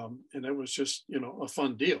 and it was just a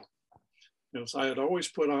fun deal. So I had always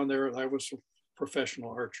put on there I was a professional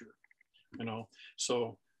archer,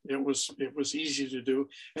 so it was easy to do.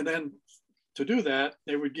 And then to do that,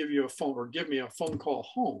 they would give you a phone or give me a phone call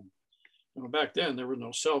home. Back then there were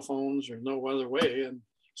no cell phones or no other way, and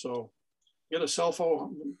so get a cell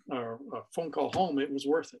phone or a phone call home, it was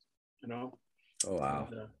worth it, Oh wow!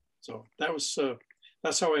 And, so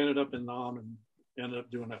that's how I ended up in Nam and ended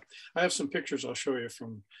up doing that. I have some pictures I'll show you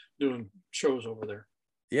from doing shows over there.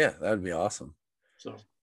 Yeah, that would be awesome. So,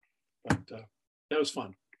 but that was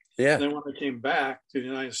fun. Yeah. And then when I came back to the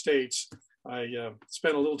United States, I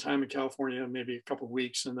spent a little time in California, maybe a couple of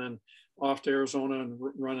weeks, and then off to Arizona and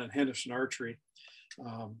running Henderson Archery.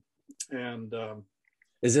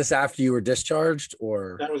 Is this after you were discharged,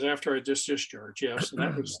 or? That was after I just discharged, yes. And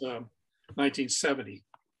that was 1970.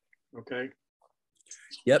 Okay.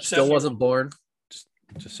 Yep, still wasn't born.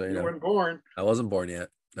 Just so you know. You weren't born. I wasn't born yet.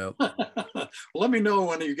 No. Nope. Well, let me know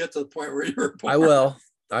when you get to the point where you were born. I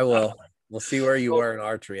will. We'll see where you were in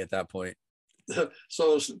archery at that point.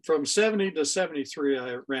 So from 70 to 73,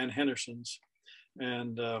 I ran Henderson's,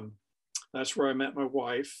 and that's where I met my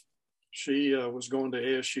wife. She was going to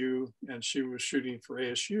ASU, and she was shooting for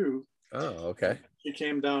ASU. Oh, okay. She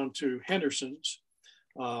came down to Henderson's.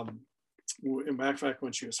 In fact,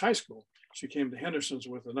 when she was high school, she came to Henderson's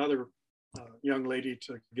with another young lady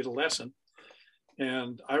to get a lesson.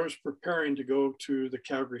 And I was preparing to go to the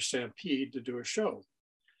Calgary Stampede to do a show.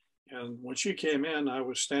 And when she came in, I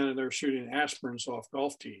was standing there shooting aspirins off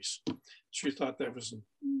golf tees. She thought that was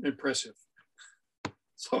impressive.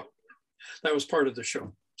 So that was part of the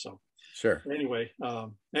show. So sure. Anyway,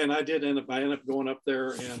 and I ended up going up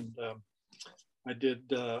there, and I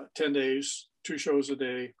did 10 days, 2 shows a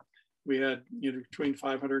day. We had between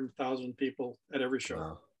 500 and 1,000 people at every show.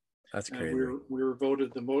 Wow. That's crazy. And we were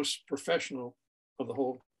voted the most professional of the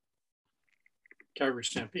whole Calgary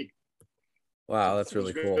Stampede. Wow, that's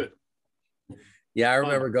really cool. Yeah, I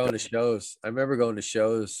remember going to shows. I remember going to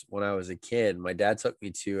shows when I was a kid. My dad took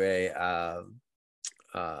me to it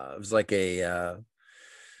was like a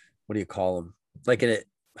what do you call them? Like I'm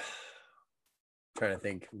trying to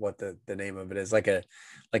think what the name of it is. Like an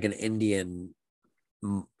Indian,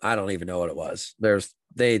 I don't even know what it was.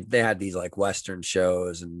 They had these like Western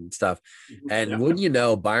shows and stuff. And wouldn't you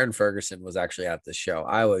know, Byron Ferguson was actually at the show.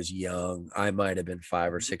 I was young. I might have been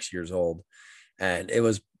 5 or 6 years old. And it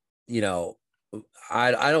was,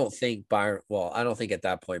 I don't think Byron, well, I don't think at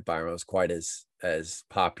that point Byron was quite as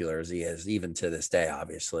popular as he is even to this day,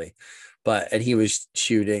 obviously. And he was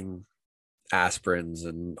shooting aspirins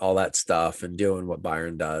and all that stuff and doing what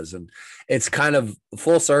Byron does. And it's kind of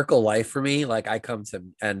full circle life for me. Like I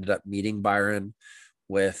ended up meeting Byron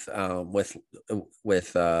with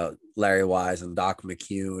Larry Wise and Doc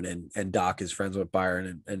McCune, and Doc is friends with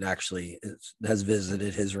Byron and actually has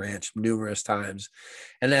visited his ranch numerous times.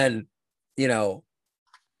 And then,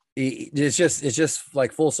 it's just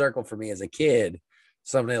like full circle for me as a kid.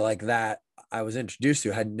 Something like that I was introduced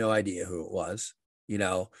to, had no idea who it was,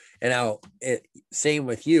 and now same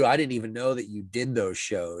with you. I didn't even know that you did those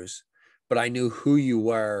shows, but I knew who you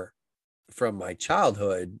were from my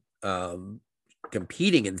childhood,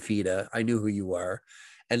 competing in FIDA. I knew who you were.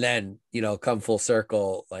 And then, come full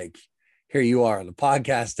circle, like here you are on the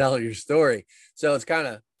podcast telling your story. So it's kind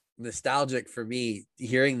of nostalgic for me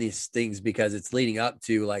hearing these things, because it's leading up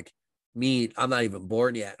to like me. I'm not even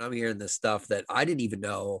born yet, and I'm hearing this stuff that I didn't even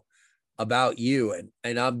know about you.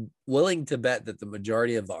 And I'm willing to bet that the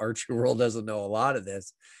majority of the archery world doesn't know a lot of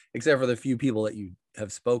this, except for the few people that you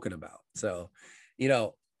have spoken about. So,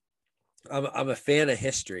 I'm a fan of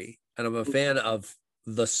history, and I'm a fan of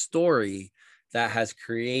the story that has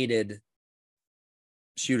created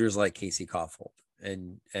shooters like Casey Kaufhold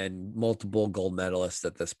and multiple gold medalists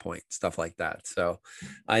at this point, stuff like that. So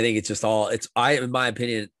I think it's just in my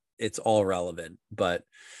opinion, it's all relevant. But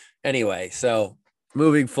anyway, so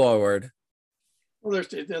moving forward. Well,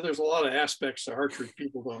 there's a lot of aspects to archery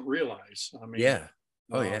people don't realize. I mean, yeah.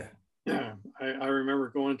 Oh yeah. Yeah, I remember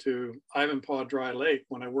going to Ivanpah Dry Lake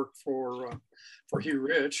when I worked for Hugh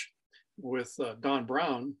Rich with Don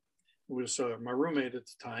Brown, who was my roommate at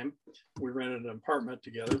the time. We rented an apartment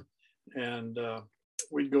together, and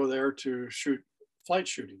we'd go there to shoot flight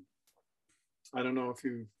shooting. I don't know if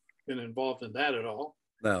you've been involved in that at all.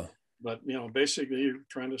 No. But, basically you're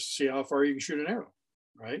trying to see how far you can shoot an arrow,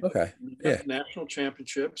 right? Okay. Yeah. National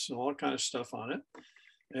championships and all kind of stuff on it.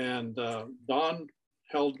 And Don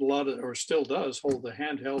held a lot of, or still does hold the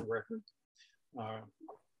handheld record.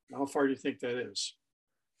 How far do you think that is?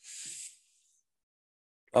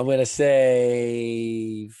 I'm going to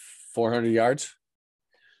say 400 yards.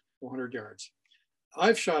 400 yards.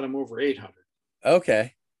 I've shot him over 800.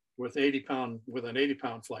 Okay. With an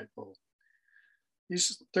 80-pound flight bow.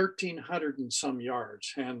 He's 1,300 and some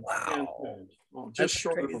yards. Wow. Well, just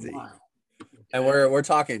short of a mile. Okay. And we're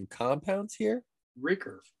talking compounds here?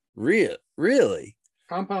 Recurve. Really?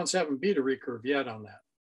 Compounds haven't beat a recurve yet on that.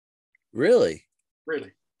 Really?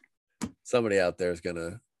 Really. Somebody out there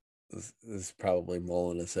is probably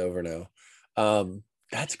mulling us over now.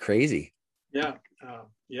 That's crazy. Yeah.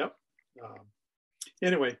 Yep.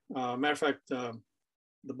 Anyway, matter of fact,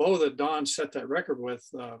 the bow that Don set that record with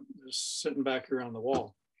is sitting back here on the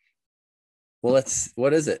wall. Well,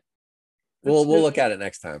 what is it? We'll look at it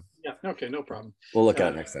next time. Yeah. Okay. No problem. We'll look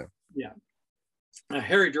at it next time. Yeah.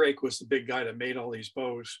 Harry Drake was the big guy that made all these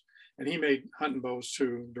bows, and he made hunting bows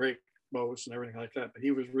too, Drake bows and everything like that. But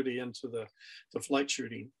he was really into the flight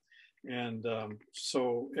shooting, and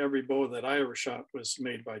so every bow that I ever shot was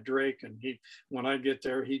made by Drake. And when I'd get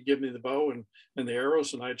there, he'd give me the bow and the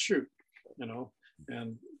arrows, and I'd shoot,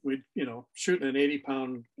 and we'd shooting an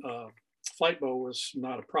 80-pound flight bow was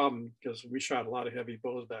not a problem, because we shot a lot of heavy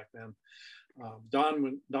bows back then.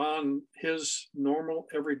 Don his normal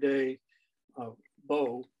everyday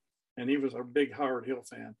bow, and he was a big Howard Hill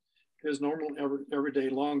fan. His normal everyday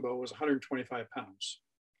longbow was 125 pounds.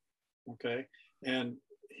 Okay. And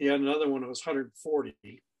he had another one that was 140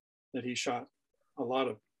 that he shot a lot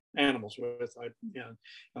of animals with. And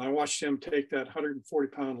I watched him take that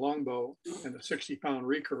 140-pound longbow and a 60-pound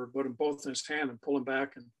recurve, put them both in his hand and pull them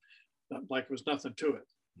back, and like it was nothing to it.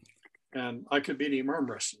 And I could beat him arm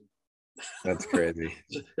wrestling. That's crazy.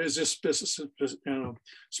 It's just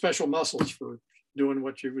special muscles for doing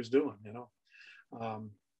what he was doing,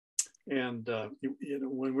 and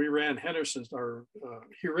when we ran Henderson's or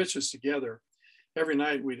Hugh Rich's together, every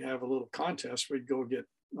night we'd have a little contest. We'd go get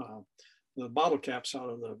the bottle caps out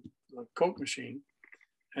of the Coke machine,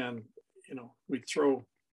 and we'd throw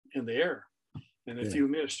in the air, and if you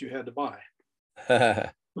missed, you had to buy.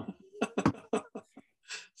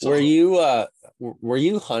 So, were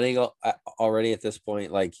you hunting already at this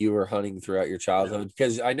point? Like you were hunting throughout your childhood?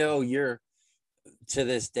 Because I know you're, to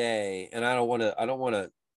this day, and I don't want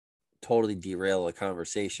to totally derail the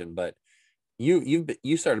conversation, but you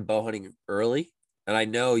started bow hunting early, and I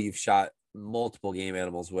know you've shot multiple game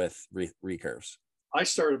animals with recurves. I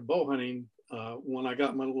started bow hunting when I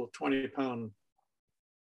got my little 20-pound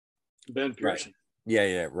Ben Pearson.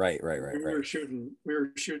 Right. We were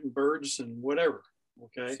shooting birds and whatever.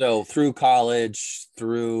 Okay. So through college,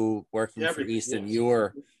 through working for Easton, yes.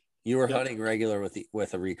 you were hunting regular with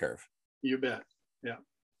a recurve. You bet. Yeah.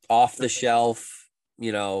 Off the shelf,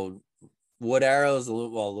 wood arrows,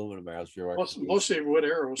 aluminum arrows. If you're working mostly wood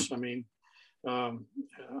arrows. I mean,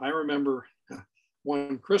 I remember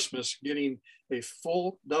one Christmas getting a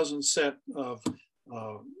full dozen set of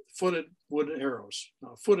footed wood arrows.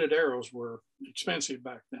 Footed arrows were expensive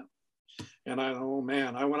back then. And I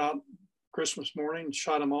went out Christmas morning,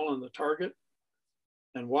 shot them all on the target,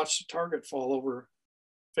 and watched the target fall over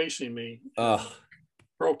facing me. Oh,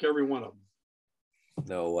 broke every one of them.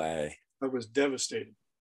 no way. I was devastated.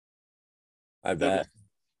 I bet.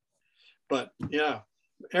 But yeah,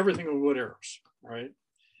 everything with wood arrows, right?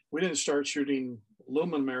 We didn't start shooting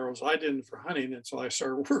aluminum arrows. I didn't for hunting until I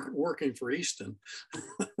started working for Easton.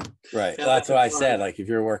 Right. That's what I said. Like if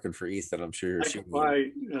you're working for Easton, I'm sure you're I could shooting. buy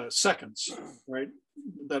seconds, right?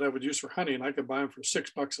 That I would use for hunting. I could buy them for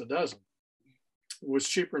 $6 a dozen. It was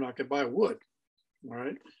cheaper than I could buy wood. All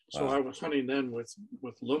right. So Wow. I was hunting then with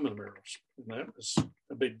aluminum arrows, and that was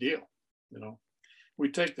a big deal. You know, we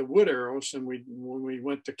take the wood arrows, and when we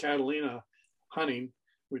went to Catalina hunting,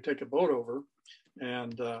 we'd take a boat over,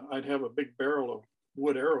 and I'd have a big barrel of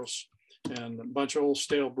wood arrows and a bunch of old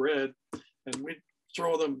stale bread, and we'd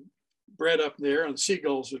throw them bread up there, and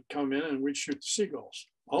seagulls would come in, and we'd shoot the seagulls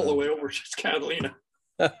all the way over to Catalina.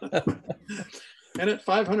 And at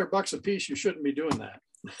 $500 a piece, you shouldn't be doing that.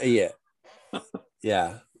 Yeah.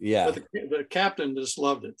 Yeah. Yeah. But the captain just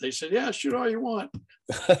loved it. They said, yeah, shoot all you want.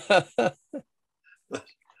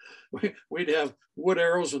 We'd have wood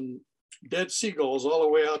arrows and dead seagulls all the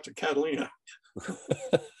way out to Catalina.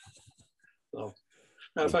 So,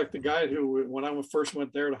 matter of fact, the guy who, when I first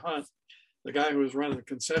went there to hunt, the guy who was running the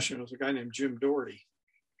concession was a guy named Jim Doherty,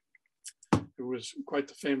 who was quite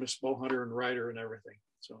the famous bow hunter and writer and everything.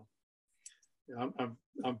 So yeah,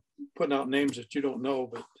 I'm putting out names that you don't know,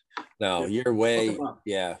 but no, you're way.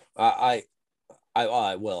 Yeah, I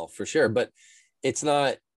will for sure, but it's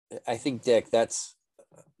not. I think, Dick, that's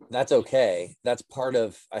okay. That's part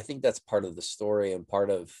of. I think that's part of the story and part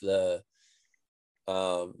of the,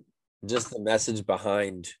 just the message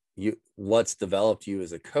behind you. What's developed you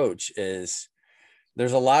as a coach is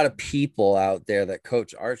there's a lot of people out there that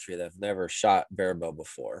coach archery that have never shot barebow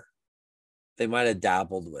before. They might have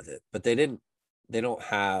dabbled with it, but they don't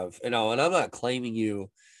have, and I'm not claiming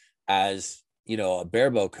you as, a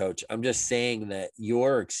barebow coach. I'm just saying that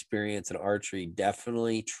your experience in archery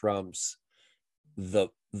definitely trumps the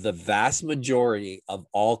vast majority of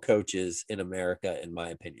all coaches in America, in my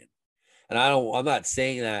opinion. And I'm not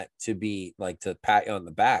saying that to be like to pat you on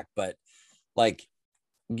the back, but like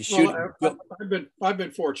you should. Well, I've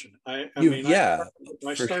been fortunate. I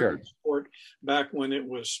started sure. the sport back when it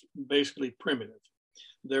was basically primitive.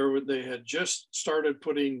 They had just started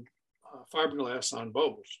putting fiberglass on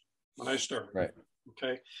bows when I started. Right.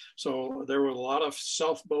 Okay. So there were a lot of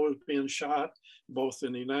self bows being shot, both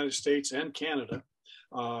in the United States and Canada,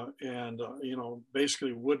 and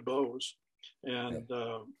basically wood bows. And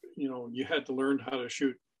you had to learn how to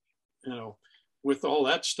shoot. With all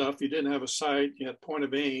that stuff, you didn't have a sight. You had point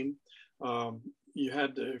of aim. You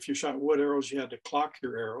had to, if you shot wood arrows, you had to clock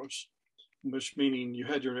your arrows, which meaning you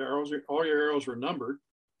had your arrows. All your arrows were numbered,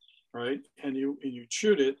 right? And you'd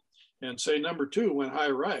shoot it, and say number 2 went high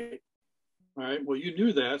right. All right. Well, you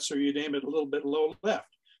knew that, so you'd aim it a little bit low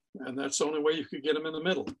left, and that's the only way you could get them in the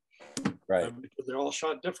middle, right? Because they're all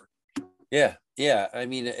shot different. Yeah, yeah. I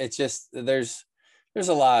mean, it's just there's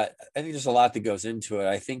a lot. I think there's a lot that goes into it.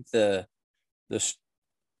 I think the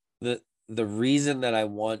reason that I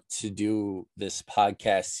want to do this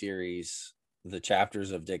podcast series, the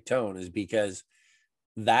chapters of Dick Tone, is because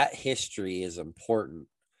that history is important.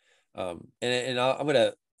 I'm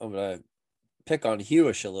gonna pick on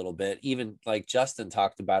Hewish a little bit. Even like Justin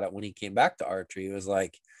talked about it when he came back to archery. He was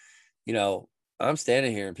like, I'm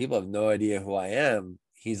standing here and people have no idea who I am.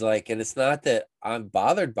 He's like, and it's not that I'm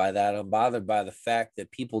bothered by that. I'm bothered by the fact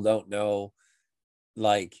that people don't know,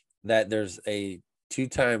 like, that there's a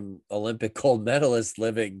 2-time Olympic gold medalist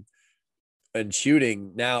living and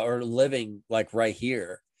shooting now, or living like right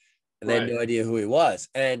here. And they had no idea who he was.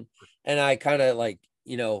 And I kind of like,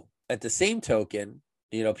 at the same token,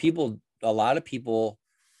 a lot of people,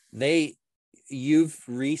 you've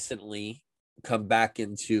recently come back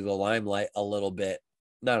into the limelight a little bit,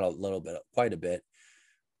 not a little bit, quite a bit,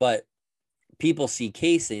 but people see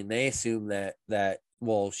Casey and they assume that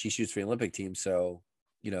well, she shoots for the Olympic team, so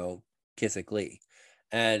Kissick Lee.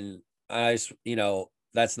 And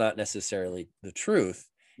that's not necessarily the truth.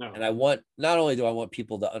 No. And not only do I want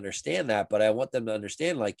people to understand that, but I want them to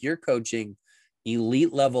understand, like, you're coaching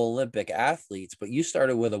elite level Olympic athletes, but you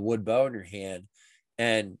started with a wood bow in your hand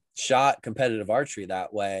and shot competitive archery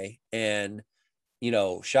that way, and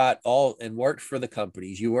shot all and worked for the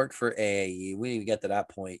companies. You worked for AAE. We didn't even get to that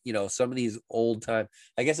point. Some of these old time,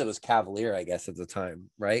 I guess it was Cavalier, I guess, at the time,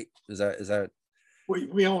 right? Is that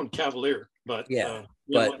we own Cavalier, but yeah,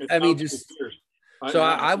 but I mean, just so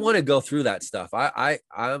I want to go through that stuff.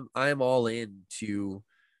 I'm all in to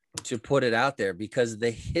put it out there, because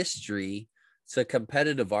the history So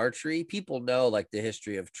competitive archery, people know like the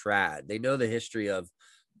history of trad. They know the history of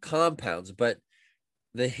compounds, but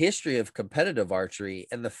the history of competitive archery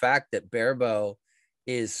and the fact that barebow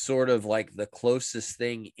is sort of like the closest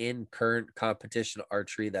thing in current competition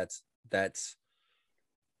archery that's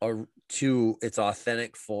to its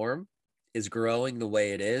authentic form is growing the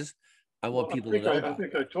way it is. I want people to know about I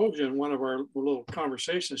think I told you in one of our little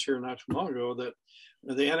conversations here not too long ago that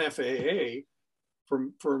the NFAA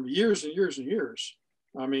from years and years and years.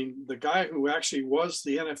 I mean, the guy who actually was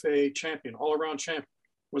the NFAA champion, all around champion,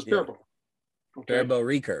 was Barebow. Okay? Barebow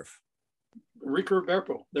recurve. Recurve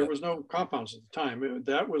Barebow. There was no compounds at the time.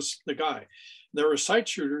 That was the guy. There were sight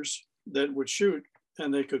shooters that would shoot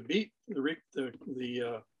and they could beat the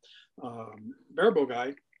Barebow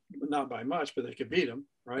guy, not by much, but they could beat him,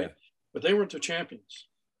 right? Yeah. But they weren't the champions.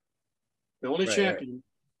 The only champion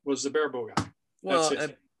was the Barebow guy. Well,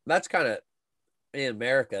 that's kind of in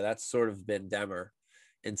America. That's sort of been Demmer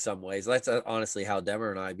in some ways. That's honestly how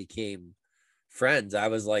Demmer and I became friends. I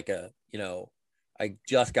was like I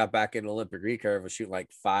just got back in Olympic recurve, was shooting like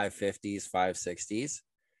 550s, 560s.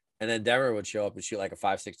 And then Demmer would show up and shoot like a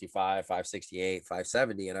 565, 568,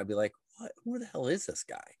 570. And I'd be like, what? Who the hell is this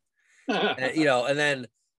guy? And, and then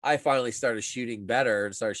I finally started shooting better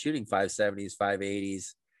and started shooting 570s,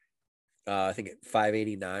 580s. I think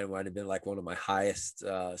 589 might have been like one of my highest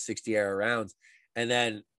 60 era rounds. And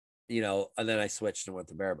then, I switched and went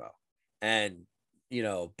to Barebow. And,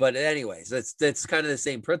 but anyways, that's kind of the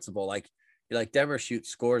same principle. Like Demmer shoots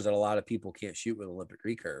scores that a lot of people can't shoot with Olympic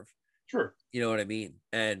recurve. Sure. You know what I mean?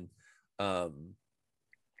 And,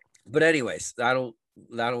 but anyways, I don't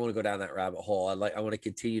want to go down that rabbit hole. I want to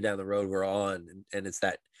continue down the road we're on. And it's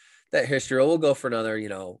that history. We'll go for another,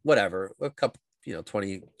 whatever, a couple,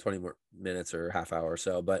 20 more minutes or half hour or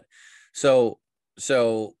so. But so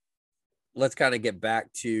let's kind of get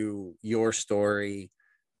back to your story.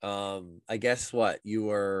 I guess you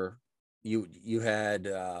had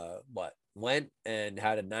went and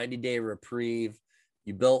had a 90-day reprieve.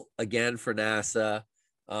 You built again for NASA.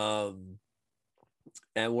 And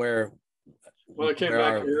when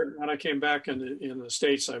I came back in the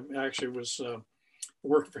States, I actually was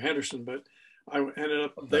working for Henderson, but I ended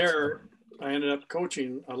up there. I ended up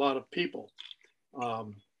coaching a lot of people,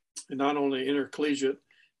 and not only intercollegiate,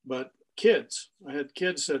 but kids. I had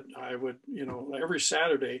kids that I would, every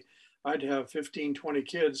Saturday I'd have 15, 20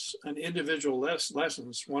 kids and individual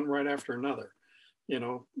lessons, one right after another,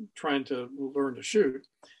 trying to learn to shoot,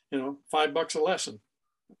 $5 a lesson.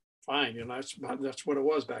 Fine. That's what it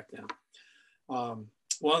was back then.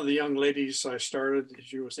 One of the young ladies I started,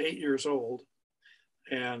 she was 8 years old,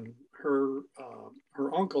 and her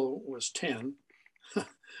uncle was 10.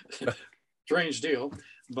 Strange deal,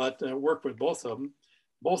 but worked with both of them.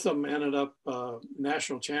 Both of them ended up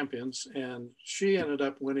national champions, and she ended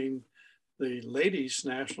up winning the ladies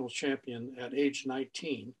national champion at age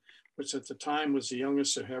 19, which at the time was the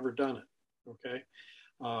youngest to have ever done it. Okay.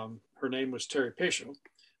 Her name was Terry Pacho.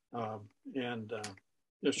 And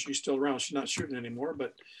she's still around. She's not shooting anymore,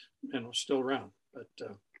 but still around. But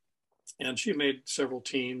and she made several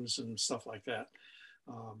teams and stuff like that.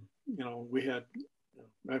 We had,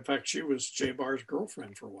 in fact, she was Jay Barr's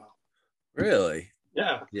girlfriend for a while. Really?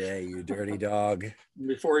 Yeah. Yeah, you dirty dog.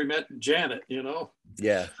 Before he met Janet,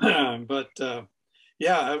 Yeah. But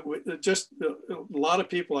just a lot of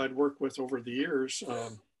people I'd worked with over the years.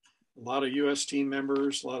 A lot of U.S. team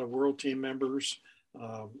members, a lot of world team members.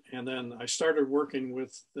 And then I started working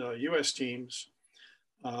with U.S. teams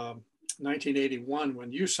 1981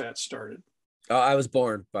 when USAT started. Oh, I was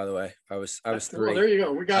born, by the way. I was 3. Well, there you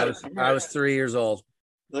go. We got it. I was 3 years old.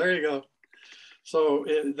 There you go. So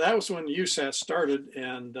that was when USAT started,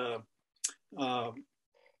 and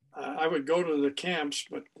I would go to the camps,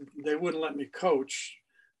 but they wouldn't let me coach.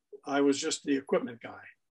 I was just the equipment guy.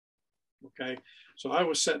 Okay. So I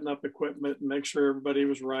was setting up equipment and make sure everybody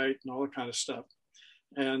was right and all that kind of stuff.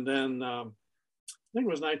 And then I think it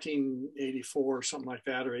was 1984 or something like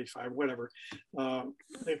that, or 85, whatever.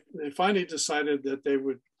 They finally decided that they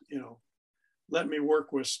would, let me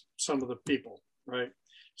work with some of the people, right?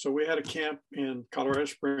 So we had a camp in Colorado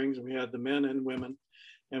Springs, and we had the men and women,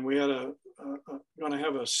 and we had going to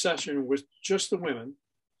have a session with just the women,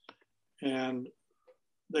 and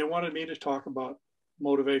they wanted me to talk about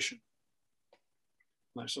motivation.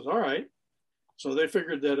 And I said, all right. So they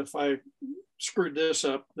figured that if I screwed this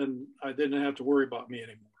up, then I didn't have to worry about me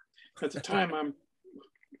anymore. At the time, I'm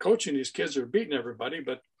coaching these kids that are beating everybody,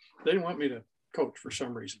 but they didn't want me to coach for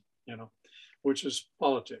some reason, which is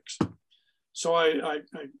politics. So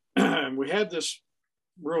we had this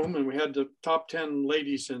room, and we had the top 10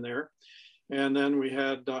 ladies in there, And then we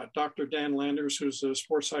had Dr. Dan Landers, who's a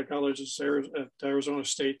sports psychologist there at Arizona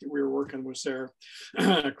State that we were working with there.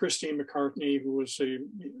 Christine McCartney, who was the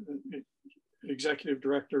executive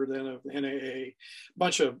director then of NAA, a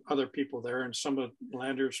bunch of other people there, and some of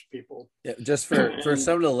Landers people. Yeah, just for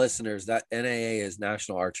some of the listeners, that NAA is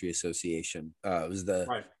National Archery Association. It was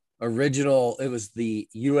the original. It was the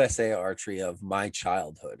USA Archery of my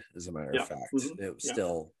childhood, as a matter of fact. It was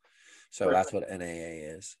still. So that's what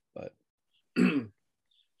NAA is. But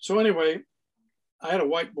so anyway, I had a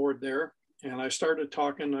whiteboard there, and I started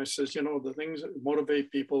talking. I says, the things that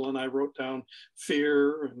motivate people, and I wrote down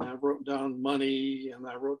fear, and I wrote down money, and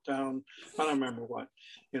I wrote down, I don't remember what,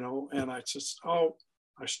 and I says,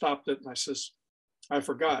 I stopped it, and I says, I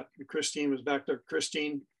forgot. And Christine was back there.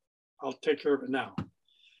 Christine, I'll take care of it now.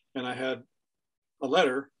 And I had a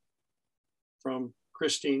letter from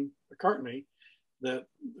Christine McCartney that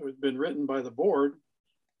had been written by the board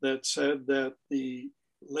that said that the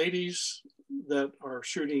ladies that are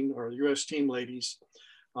shooting, or U.S. team ladies,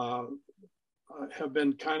 have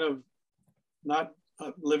been kind of not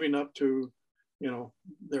living up to,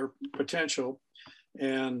 their potential,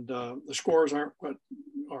 and the scores aren't what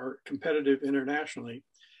are competitive internationally.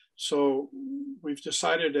 So we've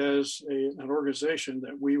decided as an organization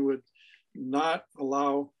that we would not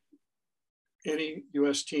allow any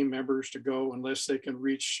U.S. team members to go unless they can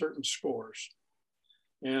reach certain scores.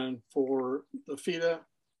 And for the FIDA,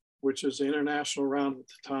 which is the international round at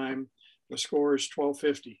the time, the score is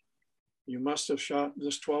 1250. You must have shot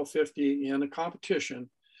this 1250 in a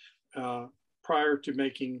competition prior to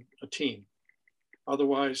making a team.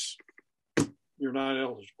 Otherwise, you're not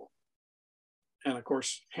eligible. And of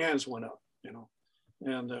course, hands went up,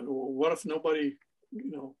 and what if nobody,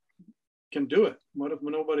 can do it? What if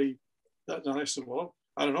nobody, and I said, well,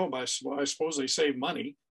 I don't know, but I suppose they save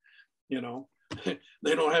money, they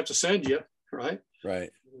don't have to send you, right? Right.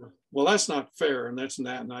 Well, that's not fair, and that's and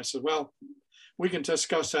that. And I said, well, we can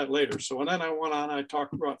discuss that later. So, and then I went on, I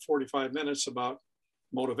talked about 45 minutes about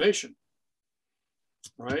motivation,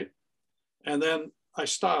 right? And then I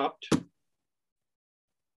stopped,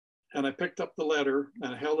 and I picked up the letter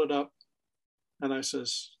and I held it up, and I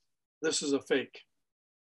says, this is a fake.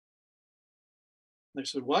 They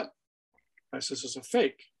said, what? I says, it's a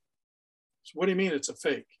fake. So what do you mean it's a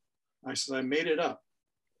fake? I said, I made it up.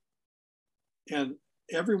 And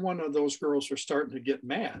every one of those girls were starting to get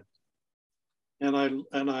mad. And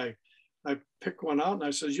I picked one out, and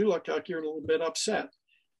I says, you look like you're a little bit upset.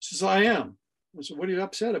 She says, I am. I said, what are you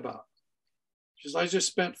upset about? She says, I just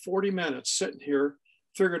spent 40 minutes sitting here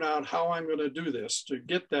figuring out how I'm going to do this to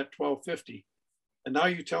get that 1250. And now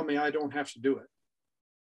you tell me I don't have to do it.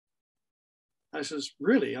 I says,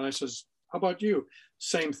 really? And I says, how about you?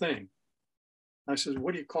 Same thing. I says,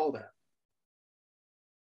 what do you call that?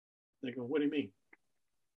 They go, what do you mean?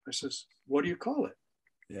 I says, what do you call it?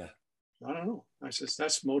 Yeah. I don't know. I says,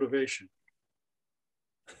 that's motivation.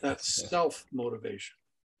 That's self-motivation.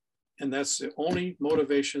 And that's the only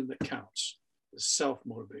motivation that counts, is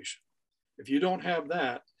self-motivation. If you don't have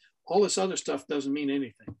that, all this other stuff doesn't mean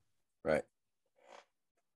anything. Right.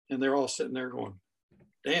 And they're all sitting there going,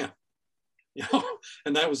 damn.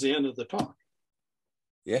 And that was the end of the talk.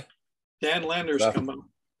 Yeah. Dan Landers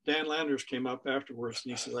came up afterwards,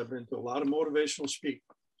 and he said, I've been to a lot of motivational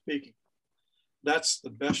speaking. That's the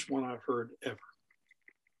best one I've heard ever.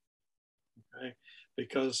 Okay.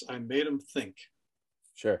 Because I made them think.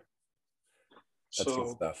 Sure. That's good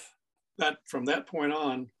stuff. That from that point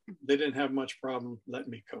on, they didn't have much problem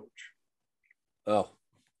letting me coach. Oh,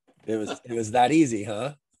 it was that easy,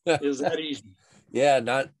 huh? It was that easy. Yeah,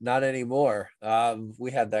 not anymore.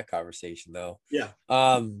 We had that conversation though. Yeah.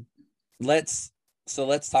 Let's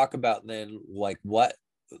talk about then, like, what,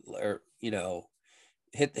 or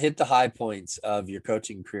hit the high points of your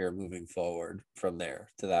coaching career moving forward from there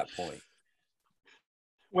to that point.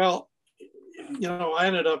 Well, I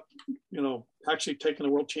ended up, actually taking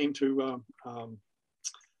the world team to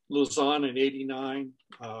Lausanne in '89.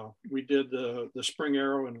 We did the Spring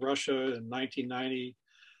Arrow in Russia in 1990.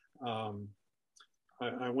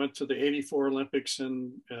 I went to the '84 Olympics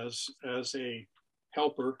and as a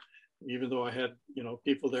helper, even though I had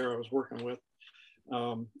people there I was working with,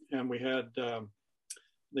 and we had the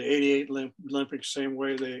 '88 Olympics. Same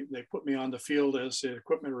way, they put me on the field as the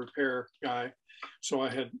equipment repair guy, so I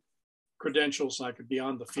had credentials and I could be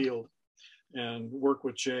on the field and work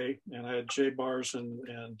with Jay. And I had Jay Bars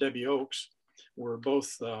and Debbie Oakes were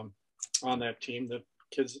both on that team, the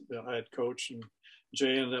kids that I had coached. And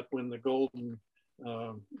Jay ended up winning the gold and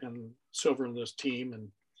silver in this team, and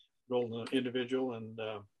gold in the individual. And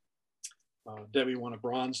Debbie won a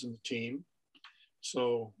bronze in the team.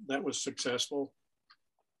 So that was successful.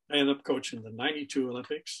 I ended up coaching the 92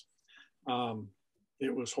 Olympics.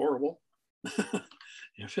 It was horrible.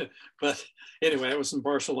 But anyway, I was in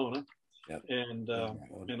Barcelona. Yep. And,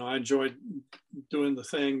 I enjoyed doing the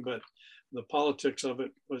thing, but the politics of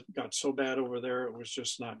it got so bad over there. It was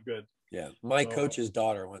just not good. Yeah. My coach's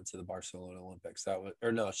daughter went to the Barcelona Olympics.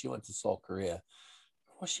 She went to Seoul, Korea.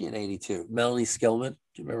 Was she in 82? Melanie Skillman.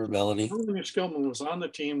 Do you remember Melanie? Melanie Skillman was on the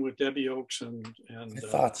team with Debbie Oakes and I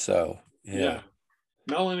thought so. Yeah.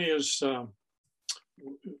 Melanie is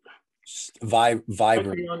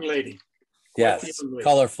vibrant young lady. Yes.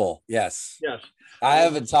 Colorful. Yes. Yes. I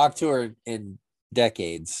haven't talked to her in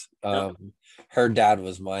decades. Her dad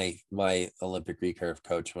was my Olympic recurve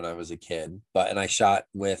coach when I was a kid, and I shot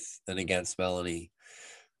with and against Melanie.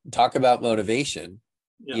 Talk about motivation.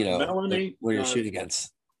 Yeah. Melanie, when you're shooting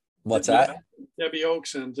against. What's that? Debbie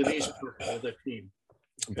Oakes and Denise were the team.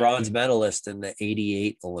 Okay. Bronze medalist in the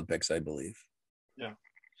 88 Olympics, I believe. Yeah.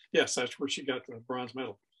 Yes, that's where she got the bronze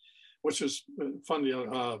medal, which is funny.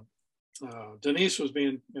 Denise was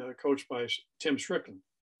being coached by Tim Strickland.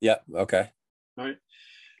 Yeah. Okay. All right.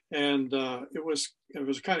 And it was a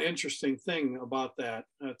kind of interesting thing about that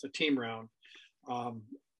at the team round.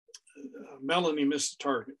 Melanie missed the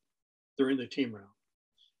target during the team round.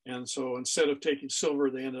 And so instead of taking silver,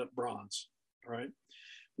 they ended up bronze. Right.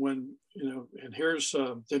 When, and here's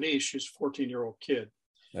Denise, she's a 14-year-old kid.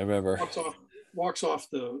 I remember. Walks off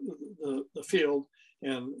the field,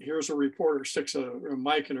 and here's a reporter sticks a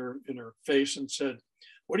mic in her face and said,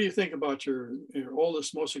 "What do you think about your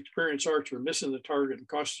oldest, most experienced archer missing the target and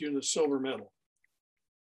cost you the silver medal?"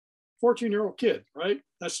 14-year-old kid, right?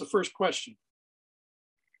 That's the first question.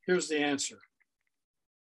 Here's the answer.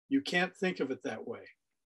 "You can't think of it that way,"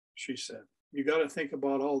 she said. "You got to think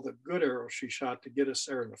about all the good arrows she shot to get us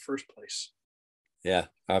there in the first place." Yeah,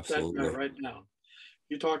 absolutely. That right now.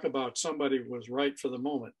 You talk about somebody who was right for the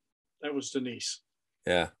moment. That was Denise.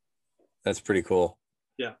 Yeah, that's pretty cool.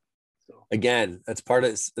 Yeah. So again, that's part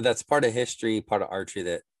of history, part of archery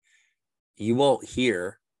that you won't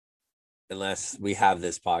hear unless we have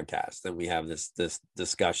this podcast and we have this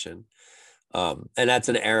discussion. And that's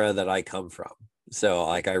an era that I come from. So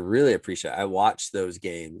I really appreciate it. I watched those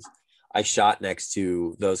games. I shot next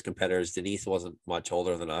to those competitors. Denise wasn't much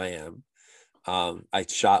older than I am. I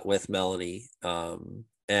shot with Melanie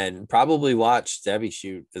and probably watched Debbie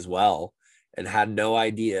shoot as well and had no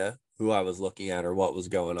idea who I was looking at or what was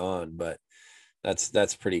going on, but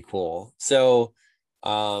that's pretty cool. So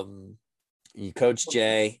you coach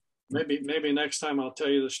Jay. Maybe next time I'll tell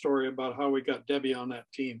you the story about how we got Debbie on that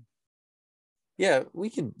team. Yeah,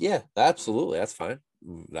 we can. Yeah, absolutely. That's fine.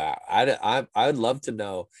 I'd love to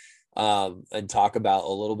know and talk about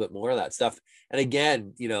a little bit more of that stuff. And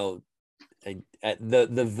again,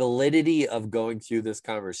 the validity of going through this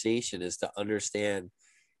conversation is to understand,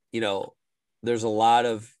 there's a lot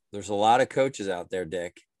of coaches out there,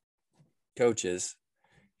 Dick,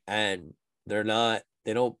 and they're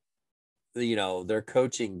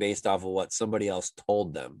coaching based off of what somebody else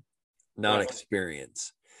told them, not right.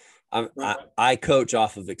 Experience. I coach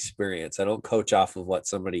off of experience. I don't coach off of what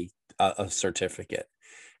somebody, a certificate.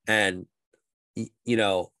 And,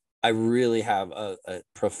 I really have a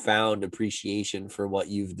profound appreciation for what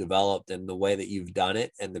you've developed and the way that you've done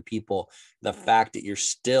it, and the fact that you're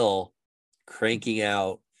still cranking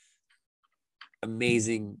out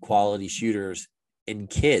amazing quality shooters in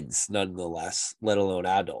kids, nonetheless, let alone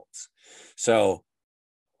adults. So,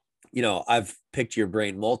 I've picked your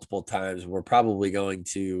brain multiple times. We're probably going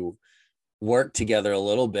to work together a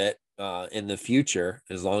little bit in the future,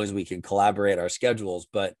 as long as we can collaborate our schedules.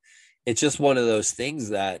 But it's just one of those things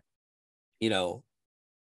that, a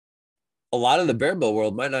lot of the barebow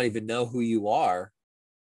world might not even know who you are.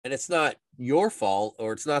 And it's not your fault,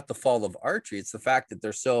 or it's not the fault of archery. It's the fact that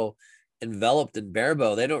they're so enveloped in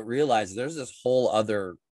barebow. They don't realize there's this whole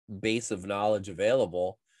other base of knowledge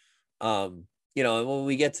available. And when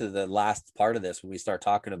we get to the last part of this, when we start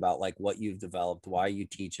talking about like what you've developed, why you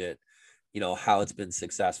teach it, how it's been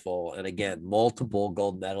successful. And again, multiple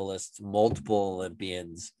gold medalists, multiple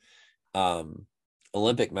Olympians,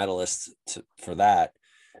 Olympic medalists for that,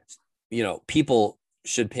 people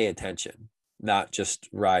should pay attention, not just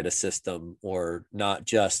ride a system, or not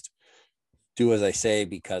just do as I say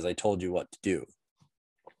because I told you what to do.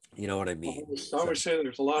 You know what I mean? I always say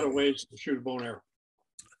there's a lot of ways to shoot a bow and arrow.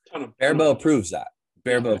 Barebow proves that.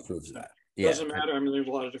 Barebow proves that. Yeah. Doesn't matter. I mean, there's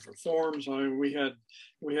a lot of different forms. I mean, we had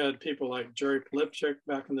people like Jerry Polipchik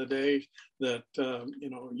back in the day that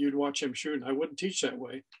you'd watch him shoot, and I wouldn't teach that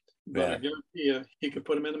way, but I guarantee you he could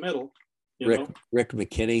put him in the middle. Rick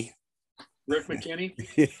McKinney. Rick McKinney.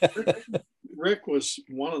 Rick was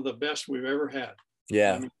one of the best we've ever had.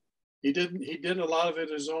 Yeah. I mean, he did a lot of it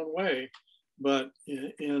his own way, but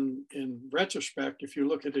in retrospect, if you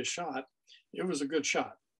look at his shot, it was a good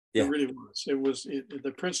shot. Yeah. It really was.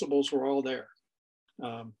 The principles were all there.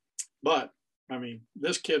 But I mean,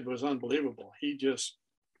 this kid was unbelievable. He just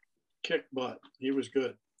kicked butt. He was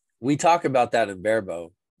good. We talk about that in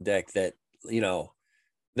Barebow, Dick, that, you know,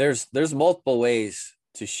 there's multiple ways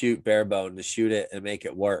to shoot Barebow and to shoot it and make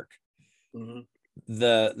it work. Mm-hmm.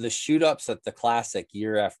 The shoot ups at the Classic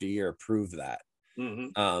year after year prove that.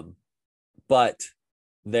 Mm-hmm. But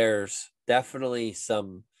there's definitely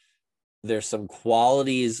some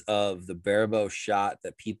qualities of the Barebow shot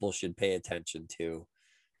that people should pay attention to,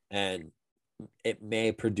 and it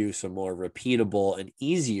may produce a more repeatable and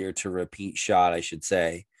easier to repeat shot, I should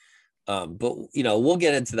say. But you know, we'll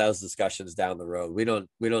get into those discussions down the road. We don't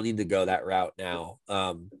need to go that route now.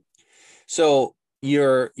 So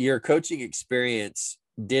your coaching experience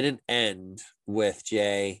didn't end with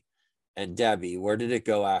Jay and Debbie. Where did it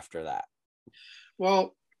go after that?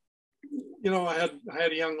 Well, you know, I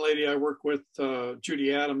had a young lady I worked with,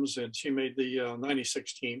 Judy Adams, and she made the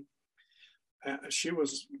 96 team.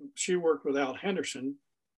 She worked with Al Henderson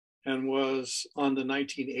and was on the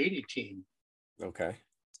 1980 team. Okay.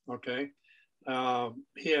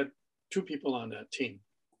 He had two people on that team.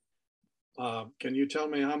 Can you tell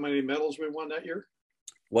me how many medals we won that year?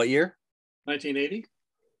 What year? 1980.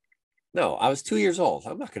 No, I was 2 years old.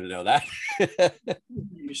 I'm not going to know that.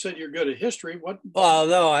 You said you're good at history. What? Well,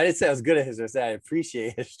 no, I didn't say I was good at history. I said I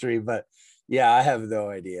appreciate history, but yeah, I have no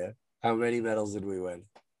idea. How many medals did we win?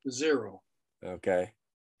 0. Okay.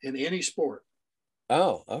 In any sport.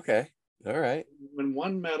 Oh, okay. All right. Win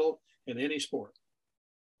 1 medal in any sport.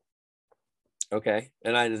 Okay.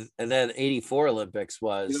 And then 84 Olympics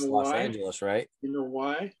was Los Angeles, right? You know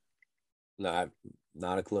why? No,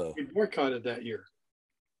 not a clue. We boycotted that year.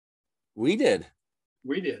 We did.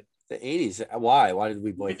 The 80s. Why? Why did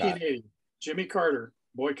we boycott? 1980. Jimmy Carter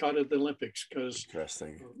boycotted the Olympics because,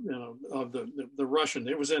 interesting, you know, of the Russian.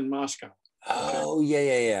 It was in Moscow. Oh,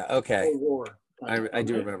 yeah. Okay. Cold War. I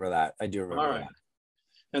do remember that. All right. That.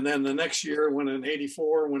 And then the next year, when in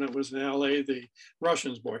 84, when it was in LA, the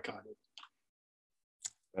Russians boycotted.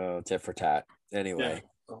 Oh, tit for tat. Anyway. Yeah.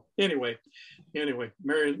 So, anyway,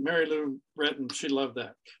 Mary Lou Retton, she loved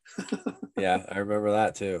that. Yeah, I remember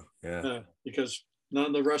that too. Yeah. Because none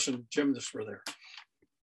of the Russian gymnasts were there.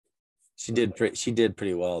 She did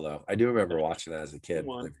pretty well though. I do remember watching that as a kid.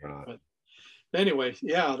 But anyway,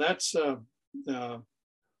 yeah, that's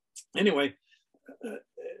anyway.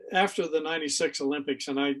 After the 96 Olympics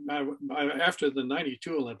and I after the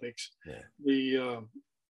 92 Olympics, yeah.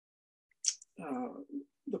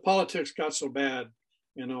 The politics got so bad,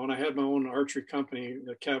 you know, and I had my own archery company,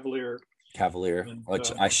 the Cavalier, and, which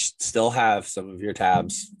I still have some of your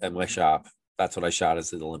tabs at my shop. That's what I shot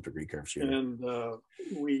as the Olympic recurve shooter. And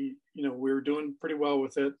we were doing pretty well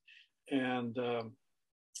with it. And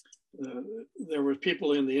there were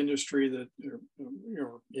people in the industry that,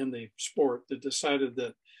 in the sport that decided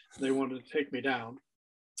that they wanted to take me down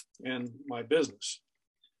and my business.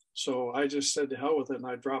 So I just said to hell with it, and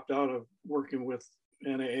I dropped out of working with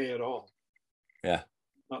NAA at all. Yeah.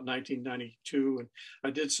 About 1992. And I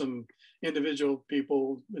did some individual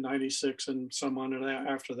people in 96 and some on it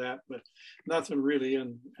after that, but nothing really.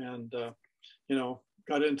 And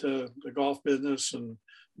got into the golf business and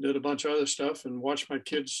did a bunch of other stuff and watched my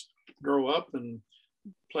kids grow up and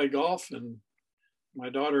play golf. And my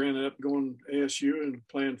daughter ended up going to ASU and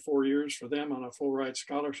playing 4 years for them on a full ride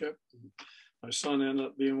scholarship. My son ended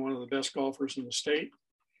up being one of the best golfers in the state.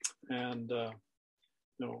 And,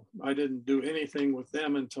 I didn't do anything with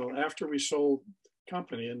them until after we sold the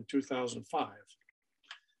company in 2005.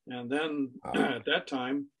 And then at that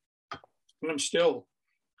time,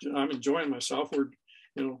 I'm enjoying myself.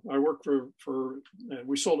 I worked for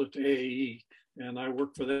we sold it to AAE, and I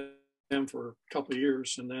worked for them for a couple of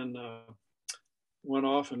years, and then went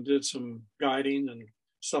off and did some guiding and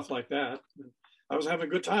stuff like that. And I was having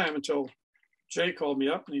a good time until Jay called me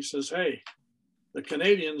up and he says, "Hey, the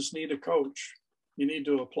Canadians need a coach. You need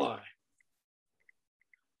to apply."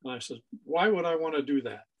 And I said, "Why would I want to do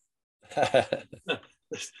that?"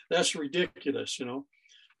 That's ridiculous,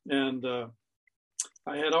 And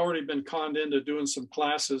I had already been conned into doing some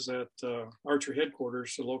classes at Archery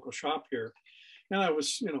Headquarters, the local shop here. And I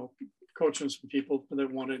was, coaching some people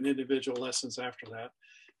that wanted individual lessons after that.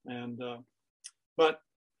 And, but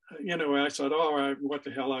I thought, what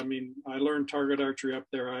the hell? I mean, I learned target archery up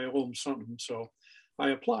there. I owe them something. So I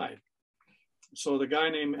applied. So the guy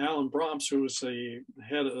named Alan Bromps, who was the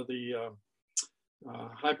head of the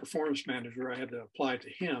high performance manager. I had to apply to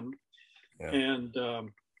him. Yeah. And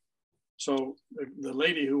so the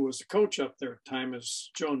lady who was the coach up there at the time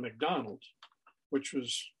is Joan McDonald, which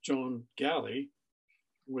was Joan Galley,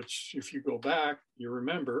 which if you go back, you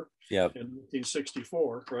remember, Yep. in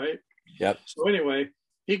 1964, right? Yep. So anyway,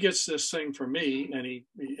 he gets this thing from me, and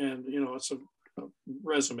it's a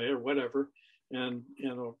resume or whatever, and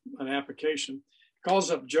an application.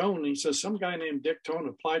 Calls up Joan, and he says, some guy named Dick Tone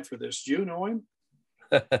applied for this. Do you know him?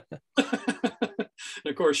 And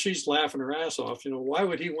of course, she's laughing her ass off. Why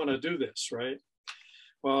would he want to do this, right?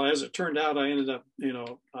 Well, as it turned out, I ended up,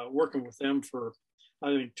 working with them for,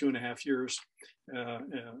 I think, 2.5 years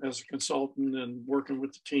as a consultant and working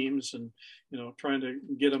with the teams and, trying to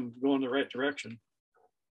get them going the right direction.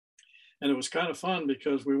 And it was kind of fun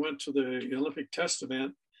because we went to the Olympic test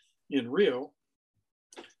event in Rio,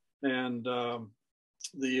 and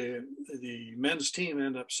the men's team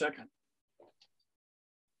ended up second.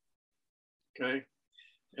 Okay.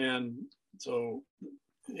 And so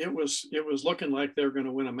it was looking like they were going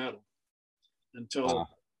to win a medal until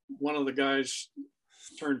one of the guys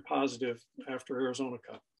turned positive after Arizona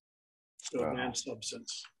Cup to a banned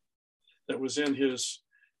substance that was in his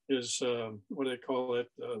what do they call it?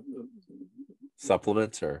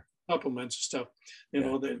 Supplements or supplements and stuff.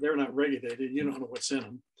 They're not regulated. You don't know what's in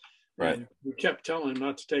them. Right. And we kept telling him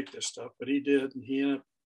not to take this stuff, but he did, and he ended up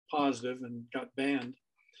positive and got banned.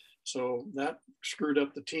 So that screwed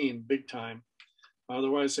up the team big time.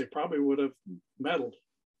 Otherwise, they probably would have medaled,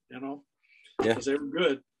 because they were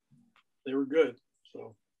good. They were good.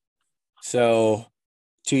 So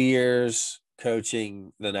 2 years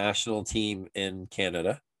coaching the national team in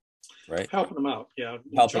Canada, right? Helping them out. Yeah.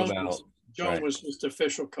 Helping them out. Joan was just the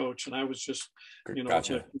official coach, and I was just,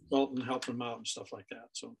 Gotcha. a consultant, helping them out and stuff like that.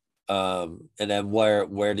 So, and then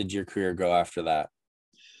where did your career go after that?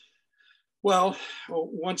 Well,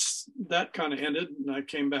 once that kind of ended and I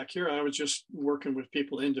came back here, I was just working with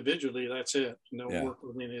people individually. That's it. Work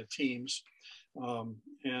with any of the teams. I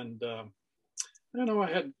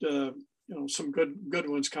had, some good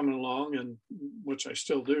ones coming along, and which I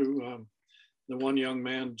still do. The one young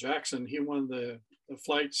man, Jackson, he won the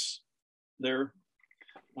flights there.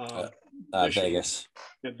 Vegas.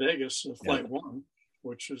 At Vegas, flight 1,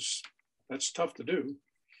 that's tough to do.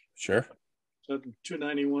 Sure.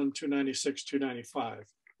 291, 296, 295,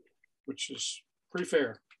 which is pretty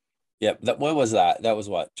fair. Yep. When was that? That was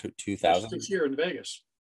what, 2000? This year in Vegas.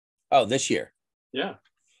 Oh, this year. Yeah.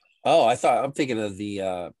 Oh, I'm thinking of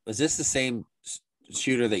the, is this the same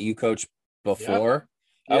shooter that you coached before?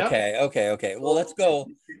 Yep. Okay. Well, let's go.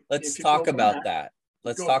 Let's talk about that.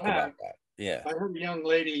 Let's talk about that. Yeah. I heard a young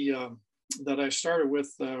lady that I started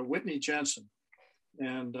with, Whitney Jensen,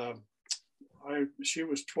 and she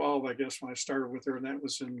was 12, I guess, when I started with her, and that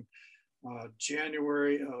was in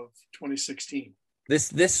January of 2016.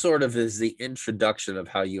 This sort of is the introduction of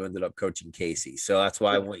how you ended up coaching Casey. So that's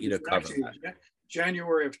why I want you to cover that.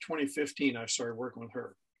 January of 2015, I started working with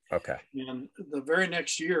her. Okay. And the very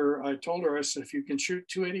next year, I told her, I said, if you can shoot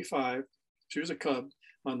 285, she was a Cub,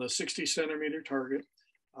 on the 60 centimeter target,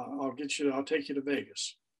 I'll take you to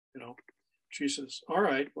Vegas. She says, all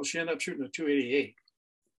right. Well, she ended up shooting a 288,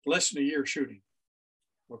 less than a year shooting.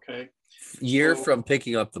 Okay. From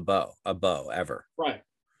picking up a bow ever. Right.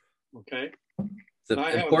 Okay.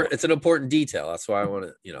 It's an important detail. That's why I want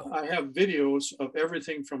to, I have videos of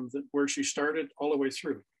everything from where she started all the way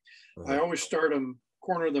through. I always start them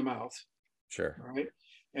corner of the mouth. Sure. All right.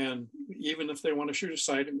 And even if they want to shoot a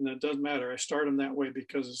sight, and that doesn't matter. I start them that way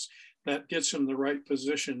because that gets them the right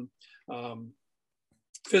position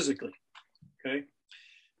physically. Okay.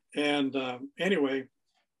 And anyway,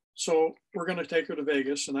 so we're going to take her to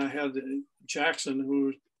Vegas, and I had Jackson,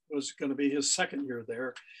 who was going to be his second year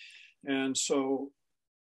there. And so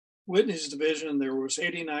Whitney's division, there was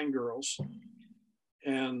 89 girls,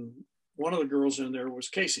 and one of the girls in there was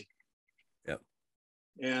Casey. Yep.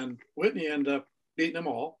 And Whitney ended up beating them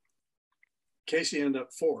all. Casey ended up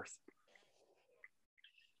 4th.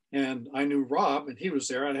 And I knew Rob, and he was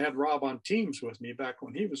there. I had Rob on teams with me back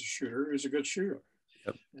when he was a shooter. He was a good shooter.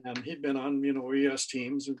 Yep. And he'd been on, ES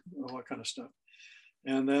teams and all that kind of stuff.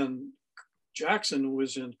 And then Jackson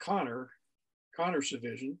was in Connor's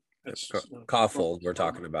division. That's Koffold, we're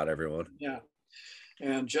talking about, everyone. Yeah.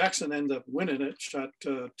 And Jackson ended up winning it, shot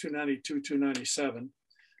 292, 297,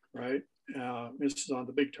 right? This is on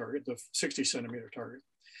the big target, the 60 centimeter target.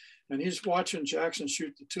 And he's watching Jackson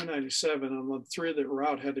shoot the 297, and the 3 that were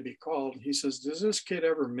out had to be called. And he says, does this kid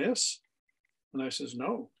ever miss? And I says,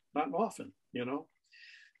 no, not often,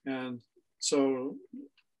 And so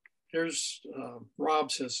here's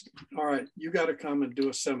Rob says, all right, you got to come and do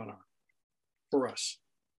a seminar. for us,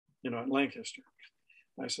 at Lancaster.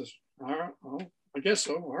 I says, all right, well, I guess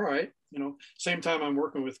so. All right. Same time I'm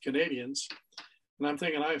working with Canadians. And I'm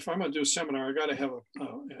thinking, if I'm going to do a seminar, I got to have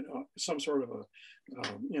some sort of a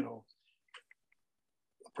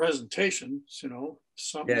presentation,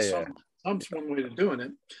 some one way of doing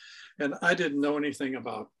it. And I didn't know anything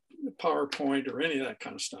about PowerPoint or any of that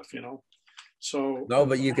kind of stuff, So no,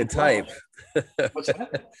 but you could type. What's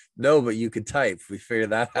that? No, but you could type. We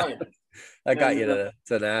figured that out. Right. I got you to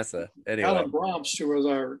NASA. Anyway, Alan Bromps, who was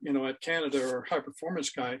our, at Canada, our high performance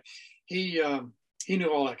guy, he knew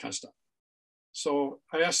all that kind of stuff. So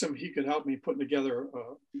I asked him if he could help me put together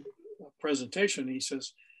a presentation. He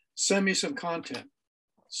says, send me some content.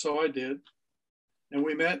 So I did. And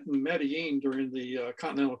we met in Medellin during the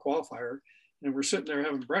Continental Qualifier. And we're sitting there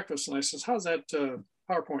having breakfast. And I says, how's that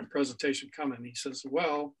PowerPoint presentation coming? He says,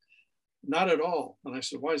 well, not at all. And I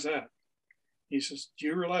said, why is that? He says, do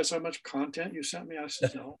you realize how much content you sent me? I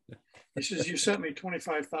said, no. He says, you sent me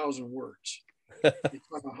 25,000 words.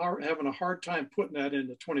 I'm having a hard time putting that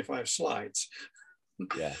into 25 slides.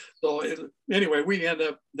 Yeah. So anyway, we end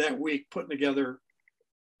up that week putting together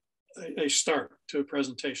a start to a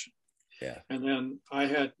presentation. Yeah. And then I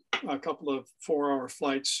had a couple of 4-hour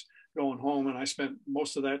flights going home, and I spent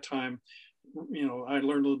most of that time, I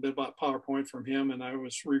learned a little bit about PowerPoint from him, and I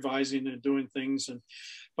was revising and doing things. And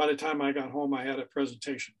by the time I got home, I had a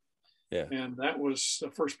presentation. Yeah. And that was the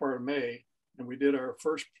first part of May. And we did our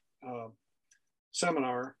first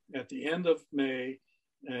seminar at the end of May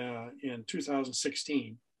in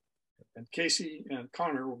 2016. And Casey and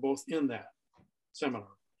Connor were both in that seminar.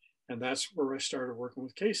 And that's where I started working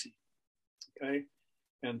with Casey. Okay.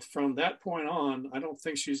 And from that point on, I don't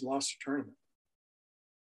think she's lost a tournament.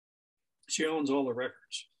 She owns all the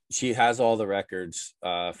records. She has all the records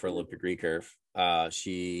for Olympic recurve.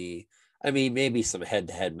 Maybe some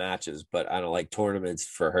head-to-head matches, but I don't like tournaments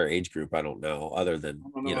for her age group. I don't know, other than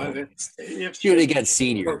shooting against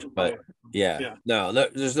seniors. But yeah. No,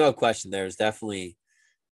 there's no question. There's definitely,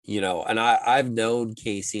 and I've known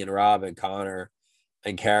Casey and Rob and Connor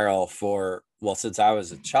and Carol since I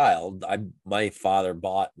was a child. My father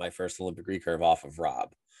bought my first Olympic recurve off of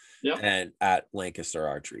Rob. Yep. And at Lancaster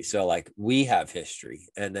Archery. So like we have history.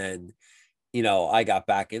 And then, I got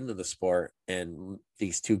back into the sport and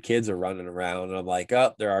these two kids are running around and I'm like,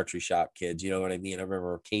 oh, they're archery shop kids. You know what I mean? I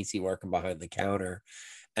remember Casey working behind the counter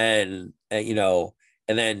and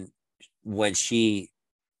then when she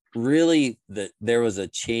really, there was a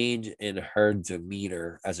change in her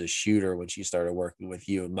demeanor as a shooter when she started working with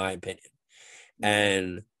you, in my opinion.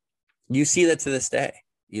 And you see that to this day,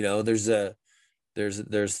 there's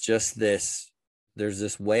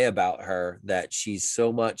this way about her that she's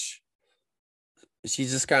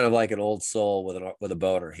just kind of like an old soul with a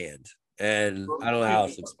bow in her hand. And I don't know how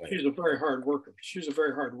else to explain. She's a very hard worker. She's a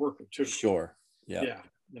very hard worker too. Sure. Yeah. Yeah.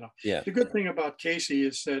 Yeah. The good thing about Casey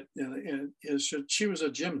is that she was a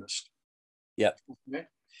gymnast. Yep. Okay.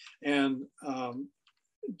 And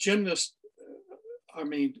gymnast,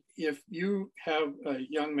 if you have a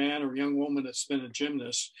young man or young woman that's been a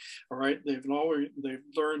gymnast, all right, they've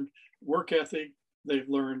learned work ethic, they've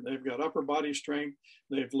got upper body strength,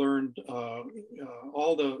 they've learned how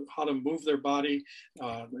to move their body,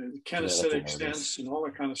 kinesthetic sense, and all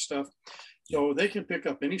that kind of stuff. So they can pick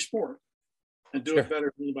up any sport and do it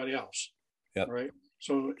better than anybody else. Yep. Right.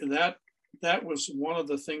 So that was one of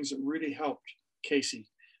the things that really helped Casey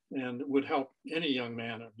and would help any young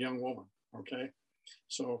man or young woman. Okay.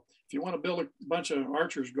 So if you want to build a bunch of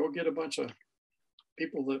archers, go get a bunch of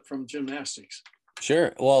people from gymnastics.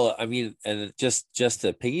 Sure. Well, and just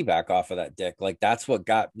to piggyback off of that, Dick, like that's what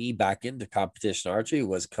got me back into competition archery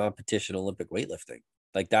was competition Olympic weightlifting.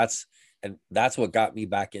 Like that's what got me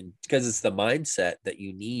back in, because it's the mindset that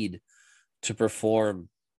you need to perform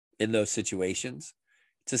in those situations.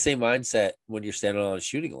 It's the same mindset when you're standing on a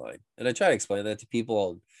shooting line. And I try to explain that to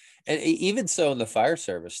people. And even so in the fire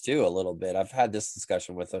service too, a little bit. I've had this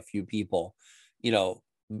discussion with a few people,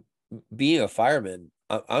 being a fireman,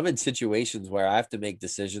 I'm in situations where I have to make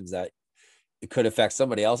decisions that it could affect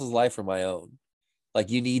somebody else's life or my own. Like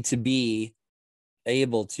you need to be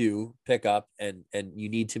able to pick up and you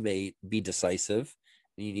need to be decisive.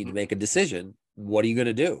 And you need to make a decision. What are you going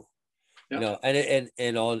to do? Yep.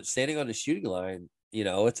 And on standing on the shooting line,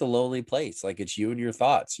 it's a lonely place. Like it's you and your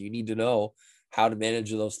thoughts. You need to know how to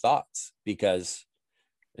manage those thoughts because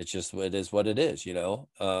it's just, it is what it is,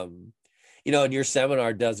 and your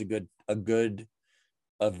seminar does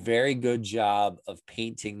a very good job of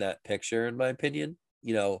painting that picture, in my opinion.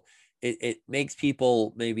 it makes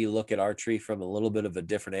people maybe look at archery from a little bit of a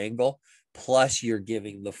different angle. Plus you're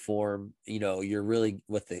giving the form, you're really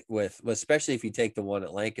with especially if you take the one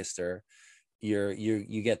at Lancaster,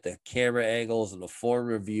 you get the camera angles and the form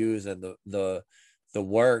reviews and the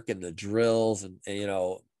work and the drills and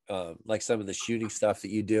like some of the shooting stuff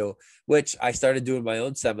that you do, which I started doing my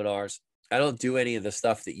own seminars. I don't do any of the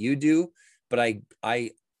stuff that you do, but I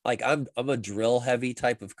like I'm a drill heavy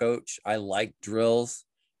type of coach. I like drills.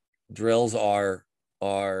 Drills are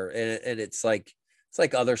and it's like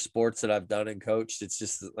other sports that I've done and coached. It's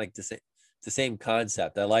just like the same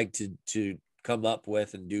concept. I like to come up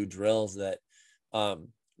with and do drills that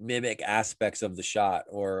mimic aspects of the shot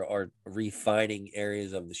or refining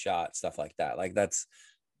areas of the shot, stuff like that. Like that's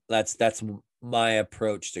my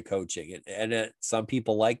approach to coaching, and some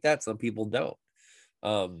people like that, some people don't.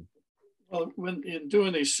 Well, when in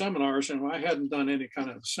doing these seminars, and I hadn't done any kind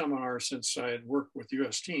of seminar since I had worked with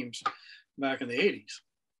U.S. teams back in the 80s.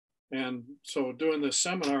 And so doing this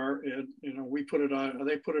seminar, we put it on,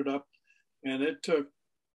 they put it up, and it took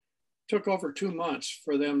over 2 months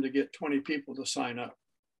for them to get 20 people to sign up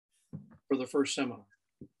for the first seminar.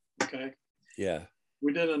 Okay. Yeah.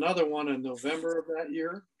 We did another one in November of that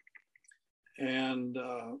year, and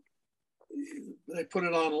they put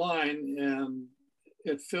it online, and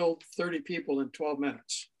it filled 30 people in 12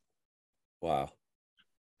 minutes. Wow.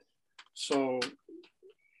 So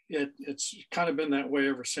it's kind of been that way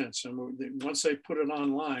ever since. And once they put it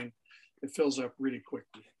online, it fills up really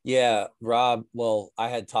quickly. Yeah, Rob. Well, I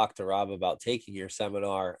had talked to Rob about taking your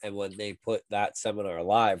seminar, and when they put that seminar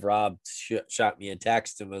live, Rob shot me a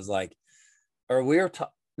text and was like, or we were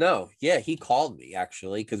no, yeah, he called me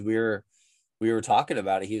actually because we were talking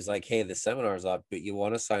about it. He was like, "Hey, the seminar's up, but you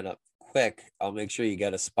want to sign up quick? I'll make sure you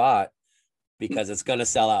get a spot because it's going to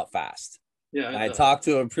sell out fast." Yeah, I talked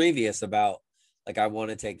to him previous about like, I want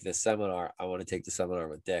to take this seminar. I want to take the seminar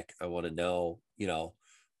with Dick. I want to know,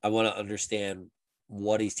 I want to understand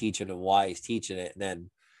what he's teaching and why he's teaching it. And then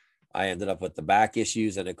I ended up with the back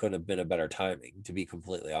issues, and it couldn't have been a better timing, to be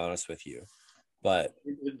completely honest with you. But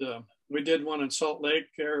we did one in Salt Lake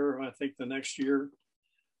there, I think the next year.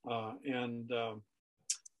 And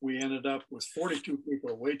we ended up with 42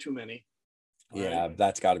 people, way too many. Yeah, right?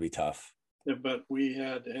 That's got to be tough. But we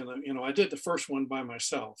had, and I did the first one by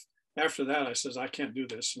myself. After that, I says, I can't do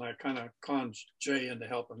this. And I kind of conned Jay into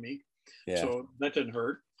helping me. Yeah. So that didn't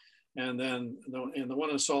hurt. And then in the one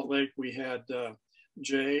in Salt Lake, we had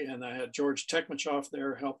Jay, and I had George Tekmachoff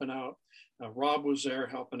there helping out. Rob was there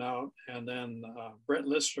helping out. And then Brett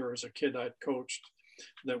Lister is a kid I'd coached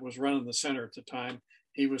that was running the center at the time.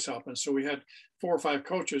 He was helping. So we had 4 or 5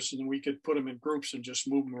 coaches, and we could put them in groups and just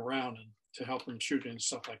move them around and to help them shoot and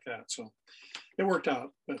stuff like that. So it worked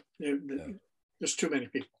out, but just too many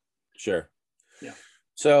people. Sure. Yeah.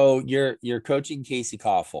 So you're coaching Casey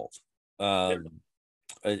Kaufhold, an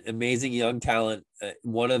amazing young talent.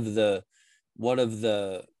 One of the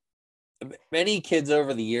many kids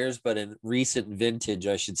over the years, but in recent vintage,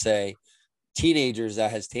 I should say, teenagers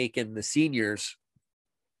that has taken the seniors,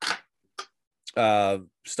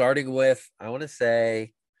 starting with, I want to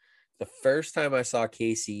say the first time I saw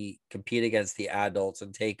Casey compete against the adults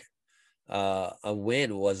and take a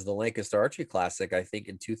win was the Lancaster Archery Classic, I think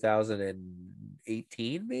in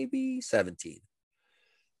 2018, maybe 17.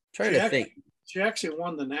 Think. She actually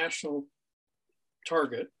won the national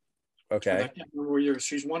target. Okay. I can't remember what year.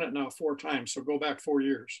 She's won it now 4 times. So go back 4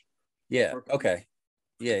 years. Yeah. Okay.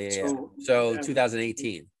 Yeah. So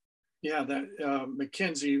 2018. Yeah. That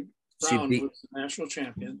Mackenzie Brown was the national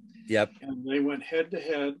champion. Yep. And they went head to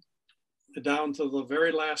head down to the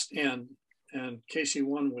very last end, and Casey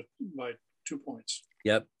won by 2 points.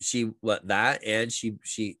 Yep. She won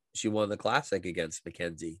the classic against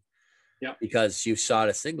Mackenzie. Yeah. Because she shot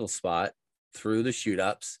a single spot through the shoot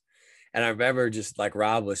ups. And I remember just like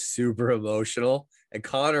Rob was super emotional, and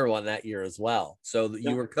Connor won that year as well. So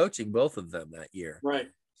you were coaching both of them that year. Right.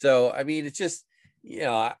 So, I mean, it's just,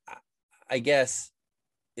 I guess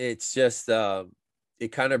it's just,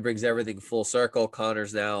 it kind of brings everything full circle.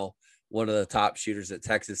 Connor's now one of the top shooters at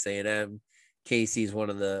Texas A&M. Casey's now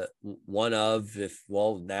the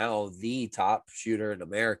top shooter in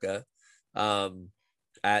America,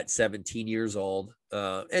 at 17 years old,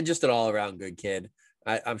 and just an all around good kid.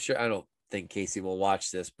 I'm sure, I don't think Casey will watch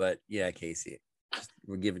this, but yeah, Casey,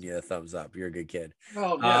 we're giving you a thumbs up. You're a good kid.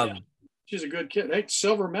 Oh, yeah. She's a good kid. Hey,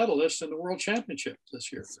 silver medalist in the world championship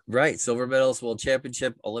this year. Right. Silver medalist, world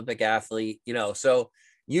championship, Olympic athlete, so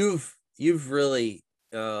you've really,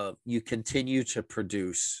 you continue to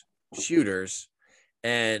produce shooters,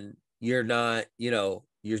 and you're not,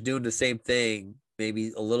 you're doing the same thing,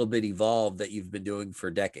 maybe a little bit evolved, that you've been doing for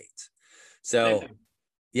decades. So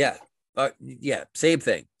yeah. Yeah, same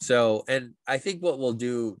thing. So, and I think what we'll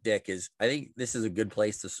do, Dick, is I think this is a good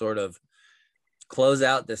place to sort of close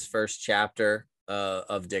out this first chapter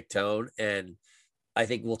of Dick Tone. And I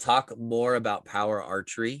think we'll talk more about power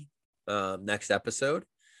archery next episode.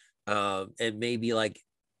 And maybe like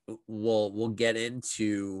we'll get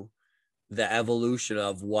into the evolution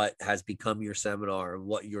of what has become your seminar and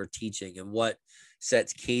what you're teaching and what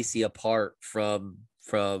sets Casey apart from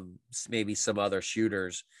maybe some other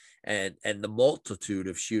shooters and the multitude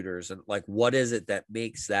of shooters, and like what is it that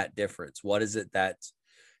makes that difference, what is it that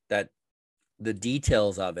the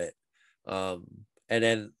details of it, and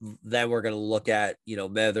then we're going to look at, you know,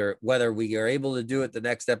 whether we are able to do it the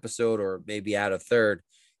next episode or maybe add a third,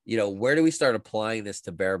 you know, where do we start applying this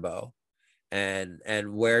to Barebow, and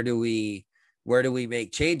where do we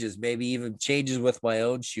make changes, maybe even changes with my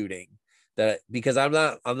own shooting, that because I'm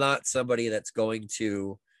not somebody that's going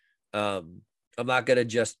to I'm not going to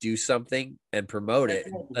just do something and promote it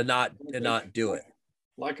and not do it.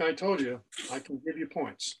 Like I told you, I can give you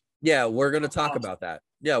points. Yeah, we're going to talk about that.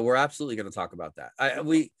 Yeah, we're absolutely going to talk about that.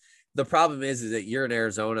 The problem is that you're in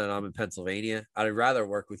Arizona and I'm in Pennsylvania. I'd rather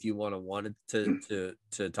work with you one-on-one to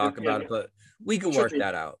talk about it, but we can work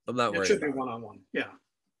that out. I'm not worried about it. It should be one-on-one. Yeah.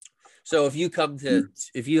 So if you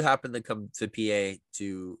happen to come to PA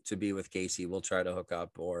to be with Casey, we'll try to hook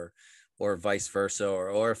up, or vice versa,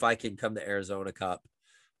 or if I can come to Arizona Cup,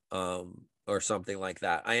 or something like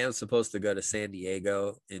that. I am supposed to go to San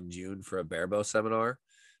Diego in June for a Barebow seminar.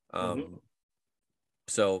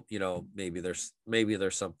 So, you know, maybe there's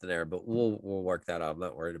something there, but we'll work that out. I'm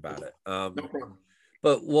not worried about it. No problem.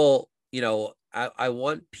 But we'll, you know, I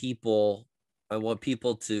want people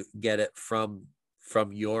to get it from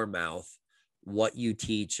your mouth, what you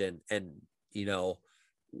teach, and you know,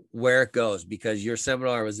 where it goes, because your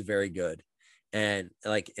seminar was very good. And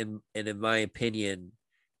like, in my opinion,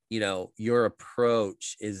 you know, your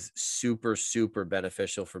approach is super, super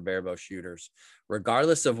beneficial for Barebow shooters,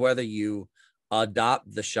 regardless of whether you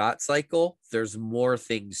adopt the shot cycle. There's more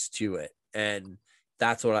things to it. And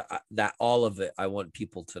that's what all of it, I want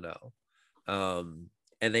people to know.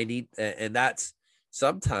 And they need, and that's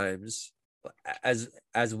sometimes, as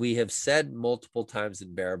we have said multiple times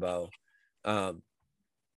in Barebow,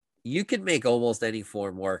 you can make almost any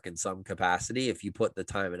form work in some capacity if you put the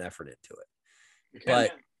time and effort into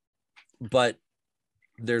it. But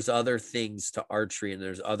there's other things to archery, and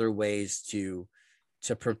there's other ways to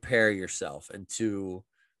prepare yourself and to,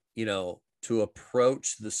 you know, to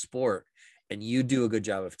approach the sport. And you do a good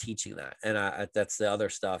job of teaching that. And that's the other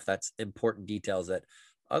stuff. That's important details that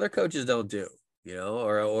other coaches don't do, you know,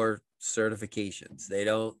 or certifications. They're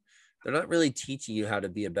not really teaching you how to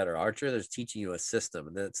be a better archer. They're teaching you a system,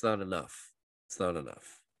 and that's not enough. It's not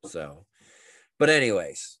enough. So, but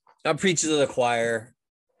anyways, I'm preaching to the choir,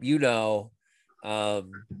 you know. I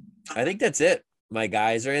think that's it, my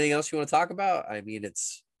guys. Is there anything else you want to talk about? I mean,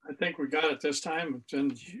 I think we got it this time. It's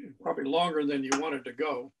been probably longer than you wanted to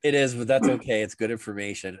go. It is, but that's okay. It's good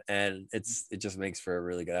information, and it just makes for a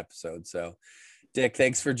really good episode. So, Dick,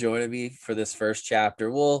 thanks for joining me for this first chapter.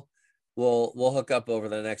 We'll hook up over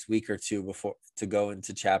the next week or two before to go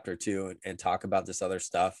into chapter 2 and talk about this other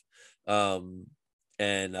stuff. And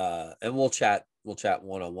we'll chat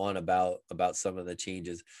one-on-one about some of the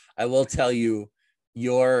changes. I will tell you,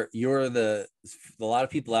 you're a lot of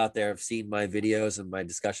people out there have seen my videos and my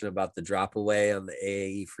discussion about the drop away on the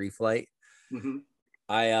AAE free flight. Mm-hmm.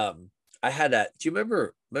 I had that. Do you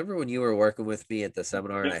remember when you were working with me at the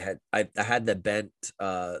seminar, and I had the bent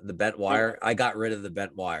wire? I got rid of the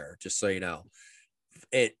bent wire, just so you know.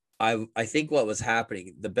 I think what was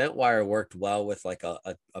happening, the bent wire worked well with like a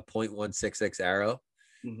 0.166 arrow.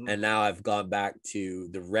 Mm-hmm. And now I've gone back to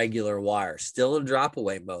the regular wire, still in drop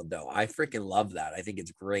away mode though. I freaking love that. I think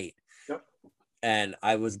it's great. Yep. And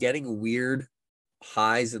I was getting weird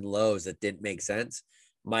highs and lows that didn't make sense.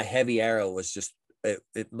 My heavy arrow was just,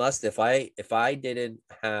 it must, if I didn't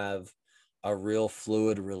have a real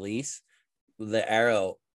fluid release, the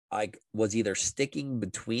arrow, I was either sticking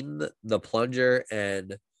between the plunger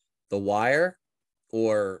and the wire,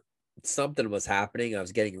 or something was happening. I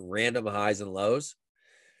was getting random highs and lows.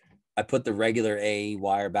 I put the regular AE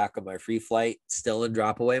wire back on my free flight, still in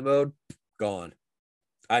drop away mode, gone.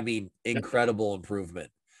 I mean, incredible improvement.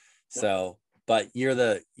 So, but you're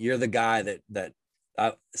the guy that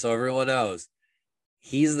so everyone knows,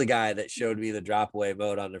 he's the guy that showed me the drop away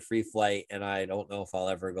mode on the free flight, and I don't know if I'll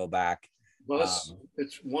ever go back. Well,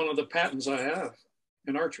 it's one of the patents I have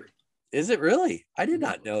in archery. Is it really? I did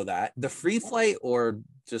not know that. The free flight, or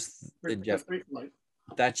just the free flight.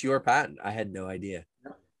 That's your patent. I had no idea.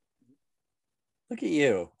 Look at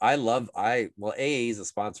you. Well, AAE is a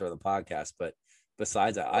sponsor of the podcast, but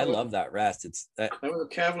besides that, I love that rest. It's that was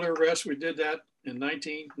a Cavalier rest. We did that in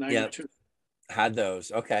 1992. Had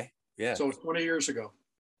those. Okay. Yeah. So 20 years ago.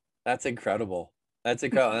 That's incredible. That's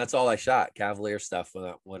incredible. And that's all I shot, Cavalier stuff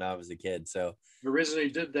when I was a kid. So I originally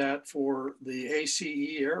did that for the ACE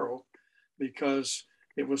arrow because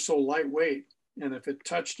it was so lightweight. And if it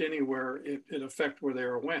touched anywhere, it affected where the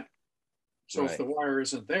arrow went. So if the wire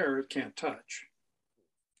isn't there, it can't touch.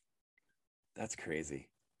 That's crazy.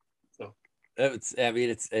 So it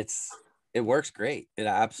works great. It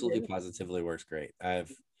absolutely positively works great. I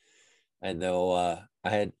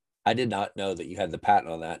did not know that you had the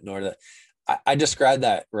patent on that, nor that I describe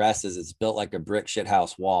that rest as it's built like a brick shit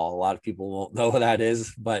house wall. A lot of people won't know what that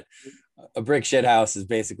is, but a brick shit house is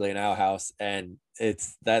basically an outhouse, and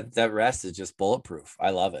it's that rest is just bulletproof. I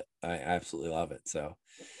love it. I absolutely love it. So,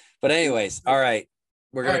 but anyways, all right,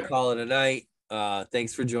 we're going to call it a night.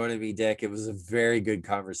 Thanks for joining me, Dick. It was a very good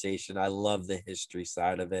conversation. I love the history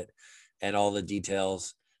side of it and all the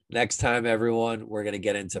details. Next time, everyone, we're going to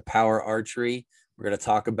get into power archery. We're going to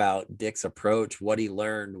talk about Dick's approach, what he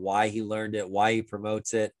learned, why he learned it, why he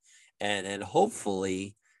promotes it. And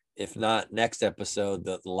hopefully, if not next episode,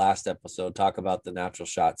 the last episode, talk about the natural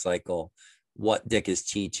shot cycle, what Dick is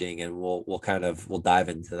teaching, and we'll dive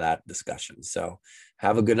into that discussion. So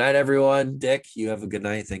have a good night, everyone. Dick, you have a good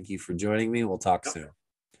night. Thank you for joining me. We'll talk soon.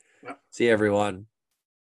 See you, everyone.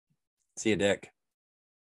 See you, Dick.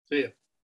 See you.